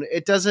down.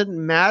 It doesn't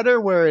matter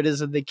where it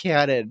is in the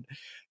canon.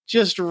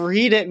 Just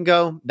read it and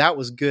go, that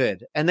was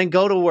good. And then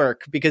go to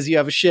work because you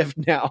have a shift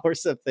now or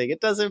something.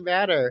 It doesn't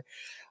matter.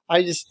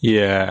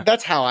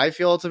 That's how I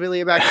feel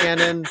ultimately about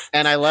canon.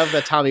 And I love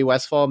that Tommy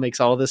Westphall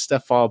makes all this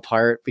stuff fall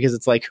apart because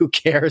it's like, who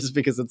cares?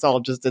 Because it's all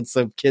just in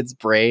some kid's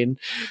brain.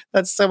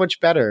 That's so much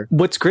better.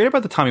 What's great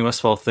about the Tommy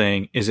Westphall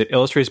thing is it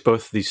illustrates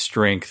both the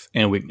strength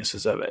and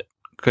weaknesses of it.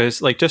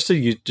 Because like just to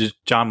use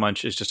John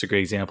Munch is just a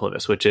great example of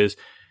this, which is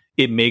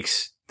it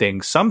makes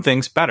some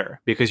things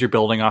better because you're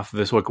building off of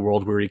this like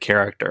world weary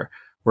character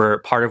where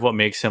part of what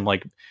makes him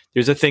like,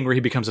 there's a thing where he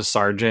becomes a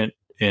sergeant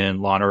in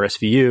Law & Order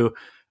SVU,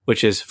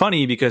 which is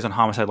funny because on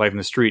Homicide Live in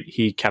the Street,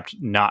 he kept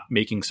not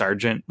making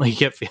sergeant. Like he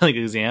kept failing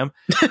the exam.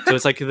 So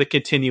it's like the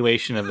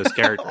continuation of this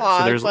character.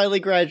 So there's finally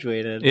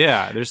graduated.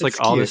 Yeah. There's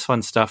like all this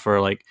fun stuff where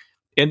like,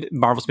 and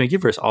Marvel's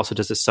Makeverse also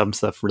does some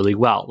stuff really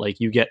well. Like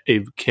you get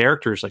a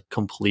character's like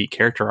complete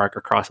character arc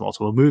across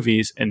multiple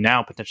movies and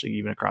now potentially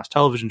even across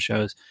television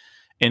shows.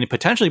 And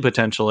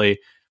potentially,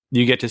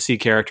 you get to see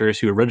characters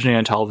who originate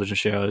on television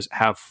shows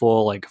have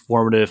full, like,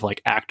 formative, like,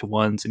 Act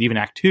 1s and even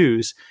Act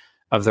 2s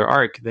of their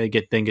arc. They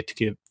get to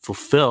get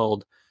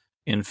fulfilled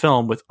in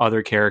film with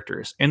other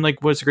characters. And,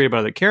 like, what's great about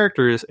other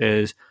characters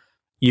is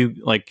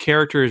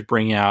characters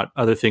bring out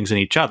other things in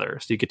each other.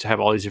 So you get to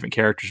have all these different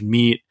characters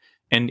meet,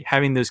 and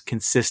having this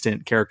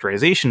consistent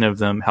characterization of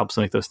them helps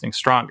make those things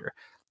stronger.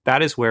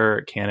 That is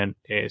where canon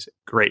is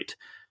great.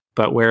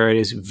 But where it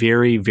is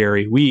very,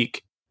 very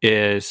weak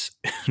is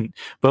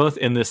both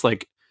in this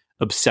like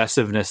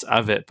obsessiveness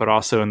of it, but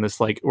also in this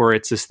like, or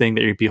it's this thing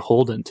that you're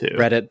beholden to.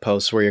 Reddit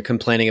posts where you're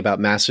complaining about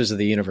Masters of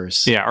the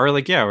Universe. Yeah, or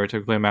like, we're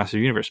typically a Masters of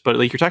the Universe. But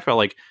like you're talking about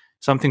like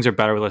some things are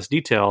better with less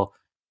detail.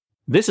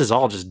 This is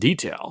all just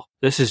detail.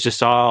 This is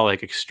just all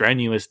like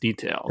extraneous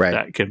detail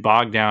that could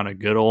bog down a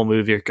good old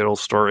movie or good old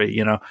story,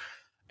 you know?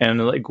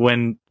 And like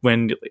when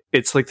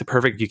it's like the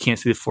perfect, you can't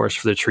see the forest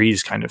for the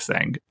trees kind of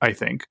thing, I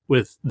think,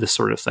 with this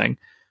sort of thing.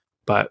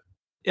 But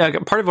yeah,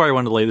 part of why I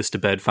wanted to lay this to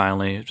bed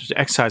finally, just to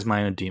exercise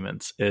my own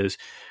demons, is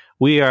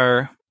we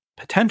are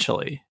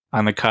potentially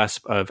on the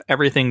cusp of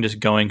everything just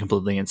going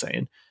completely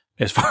insane.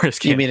 As far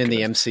as you mean in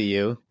the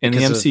MCU? In the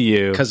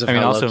MCU, because of I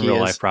mean, also Loki in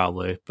real life,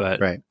 probably, but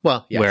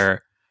well, yes.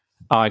 Where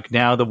like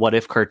now the What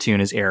If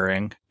cartoon is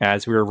airing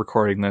as we were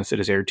recording this. It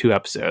has aired 2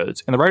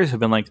 episodes, and the writers have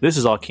been like, "This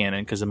is all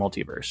canon because of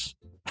multiverse."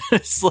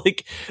 It's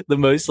like the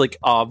most like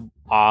odd,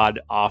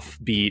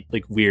 offbeat,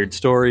 like weird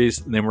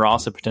stories. And then we're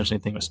also potentially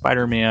thinking of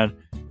Spider-Man.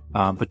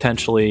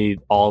 Potentially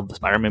all of the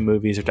Spider-Man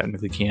movies are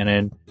technically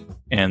canon,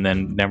 and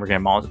then we're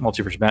gonna have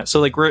multiverse event.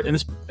 So like we're in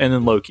this, and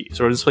then Loki.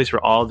 So we're in this place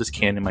where all of this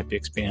canon might be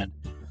expanded,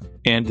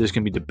 and there's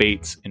gonna be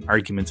debates and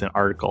arguments and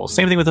articles.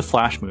 Same thing with the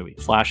Flash movie.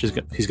 Flash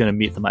he's gonna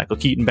meet the Michael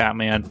Keaton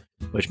Batman,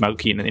 which Michael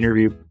Keaton in an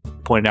interview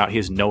pointed out he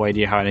has no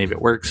idea how any of it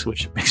works,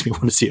 which makes me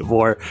want to see it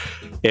more.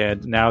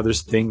 And now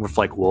there's a thing with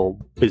like, well,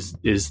 is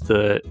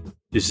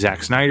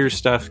Zack Snyder's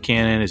stuff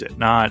canon? Is it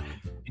not?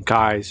 And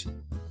guys,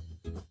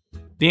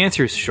 the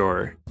answer is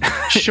sure.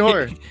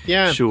 Sure.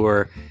 Yeah.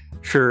 Sure.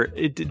 Will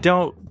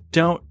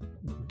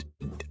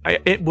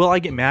I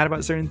get mad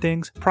about certain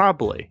things?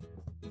 Probably.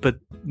 But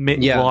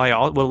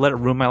will let it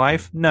ruin my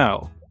life?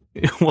 No.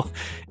 Well,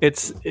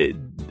 it's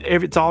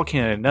all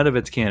canon. None of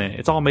it's canon.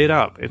 It's all made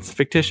up. It's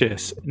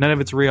fictitious. None of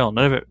it's real.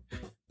 None of it.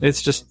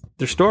 It's just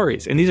they're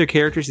stories. And these are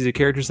characters. These are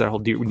characters that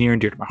hold near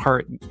and dear to my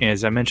heart.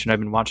 As I mentioned, I've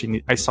been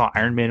watching. I saw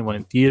Iron Man 1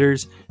 in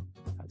theaters.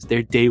 It's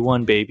their day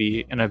one,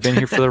 baby, and I've been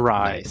here for the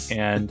ride. Nice.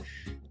 And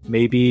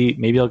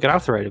maybe I'll get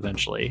off the ride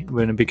eventually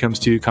when it becomes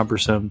too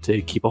cumbersome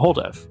to keep a hold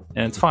of,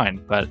 and it's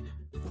fine. But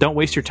don't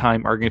waste your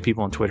time arguing with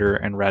people on Twitter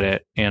and Reddit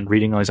and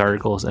reading all these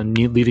articles and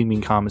leaving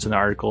mean comments in the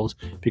articles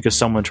because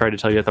someone tried to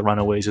tell you that The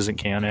Runaways isn't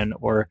canon,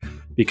 or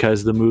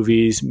because the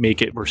movies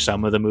make it where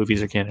some of the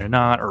movies are canon or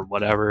not, or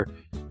whatever.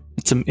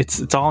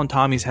 It's all in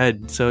Tommy's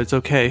head, so it's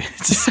okay.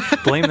 Just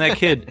blame that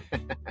kid.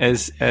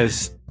 As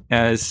Dwight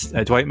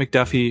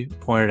McDuffie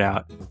pointed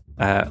out,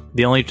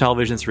 the only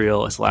television that's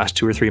real is the last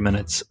 2 or 3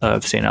 minutes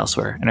of St.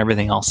 Elsewhere, and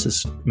everything else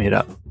is made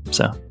up.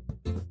 So,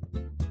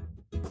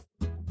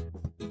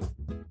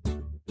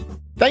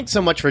 thanks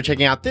so much for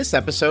checking out this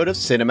episode of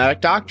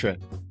Cinematic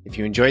Doctrine. If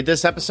you enjoyed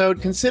this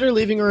episode, consider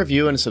leaving a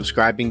review and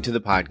subscribing to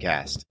the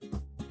podcast.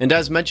 And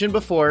as mentioned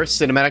before,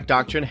 Cinematic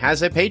Doctrine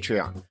has a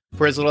Patreon.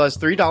 For as little as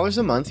 $3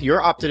 a month,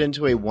 you're opted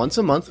into a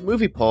once-a-month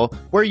movie poll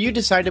where you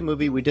decide a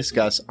movie we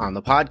discuss on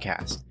the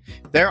podcast.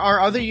 There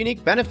are other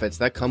unique benefits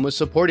that come with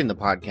supporting the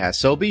podcast,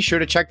 so be sure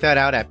to check that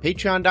out at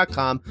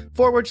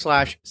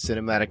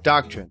patreon.com/cinematic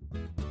doctrine.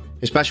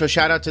 A special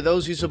shout out to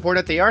those who support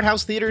at the Art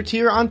House Theater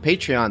tier on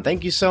Patreon.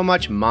 Thank you so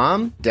much,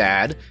 Mom,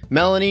 Dad,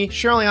 Melanie,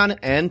 Shirley-Ann,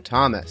 and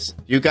Thomas.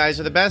 You guys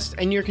are the best,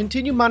 and your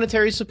continued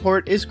monetary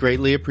support is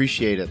greatly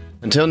appreciated.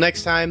 Until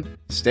next time,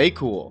 stay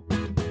cool.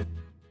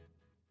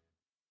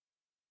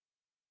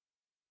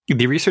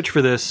 The research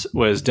for this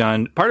was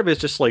done. Part of it is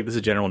just like this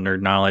is general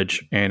nerd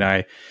knowledge, and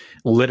I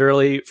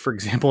literally, for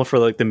example, for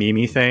like the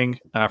Mimi thing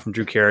from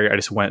Drew Carey, I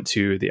just went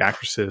to the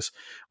actress's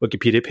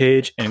Wikipedia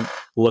page and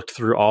looked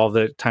through all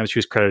the times she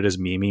was credited as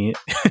Mimi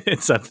in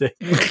something,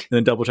 and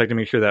then double checked to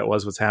make sure that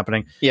was what's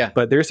happening. Yeah,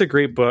 but there's a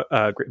great book.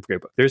 Great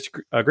book. There's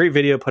a great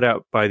video put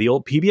out by the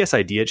old PBS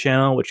Idea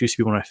channel, which used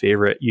to be one of my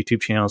favorite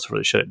YouTube channels before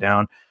they shut it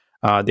down.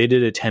 They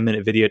did a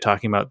 10-minute video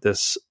talking about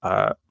this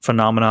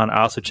phenomenon.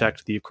 I also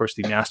checked the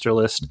master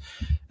list,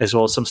 as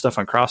well as some stuff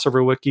on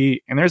Crossover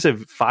Wiki. And there's a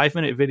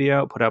 5-minute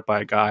video put out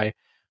by a guy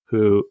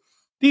who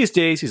these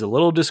days he's a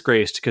little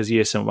disgraced because he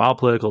has some wild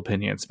political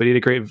opinions, but he had a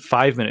great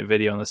 5-minute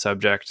video on the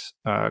subject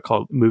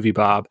called Movie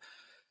Bob,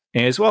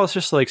 and as well as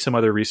just like some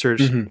other research.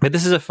 Mm-hmm. But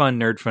this is a fun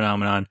nerd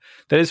phenomenon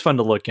that is fun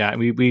to look at.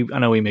 I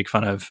know we make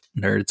fun of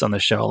nerds on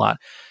this show a lot,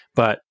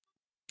 but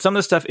some of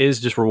the stuff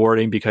is just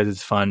rewarding because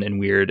it's fun and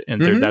weird,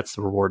 and that's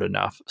the reward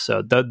enough.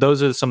 So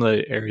those are some of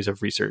the areas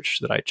of research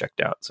that I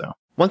checked out. So,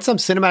 want some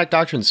Cinematic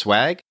Doctrine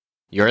swag?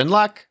 You're in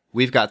luck.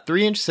 We've got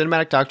 3-inch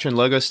Cinematic Doctrine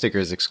logo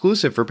stickers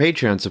exclusive for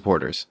Patreon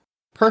supporters.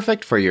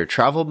 Perfect for your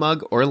travel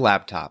mug or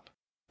laptop.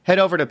 Head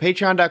over to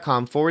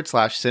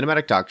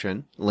patreon.com/Cinematic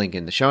Doctrine, link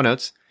in the show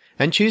notes,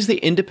 and choose the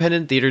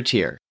Independent Theater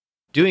tier.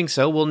 Doing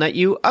so will net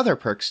you other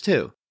perks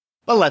too.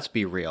 But let's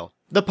be real,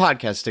 the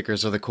podcast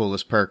stickers are the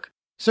coolest perk.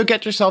 So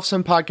get yourself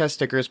some podcast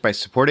stickers by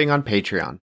supporting on Patreon.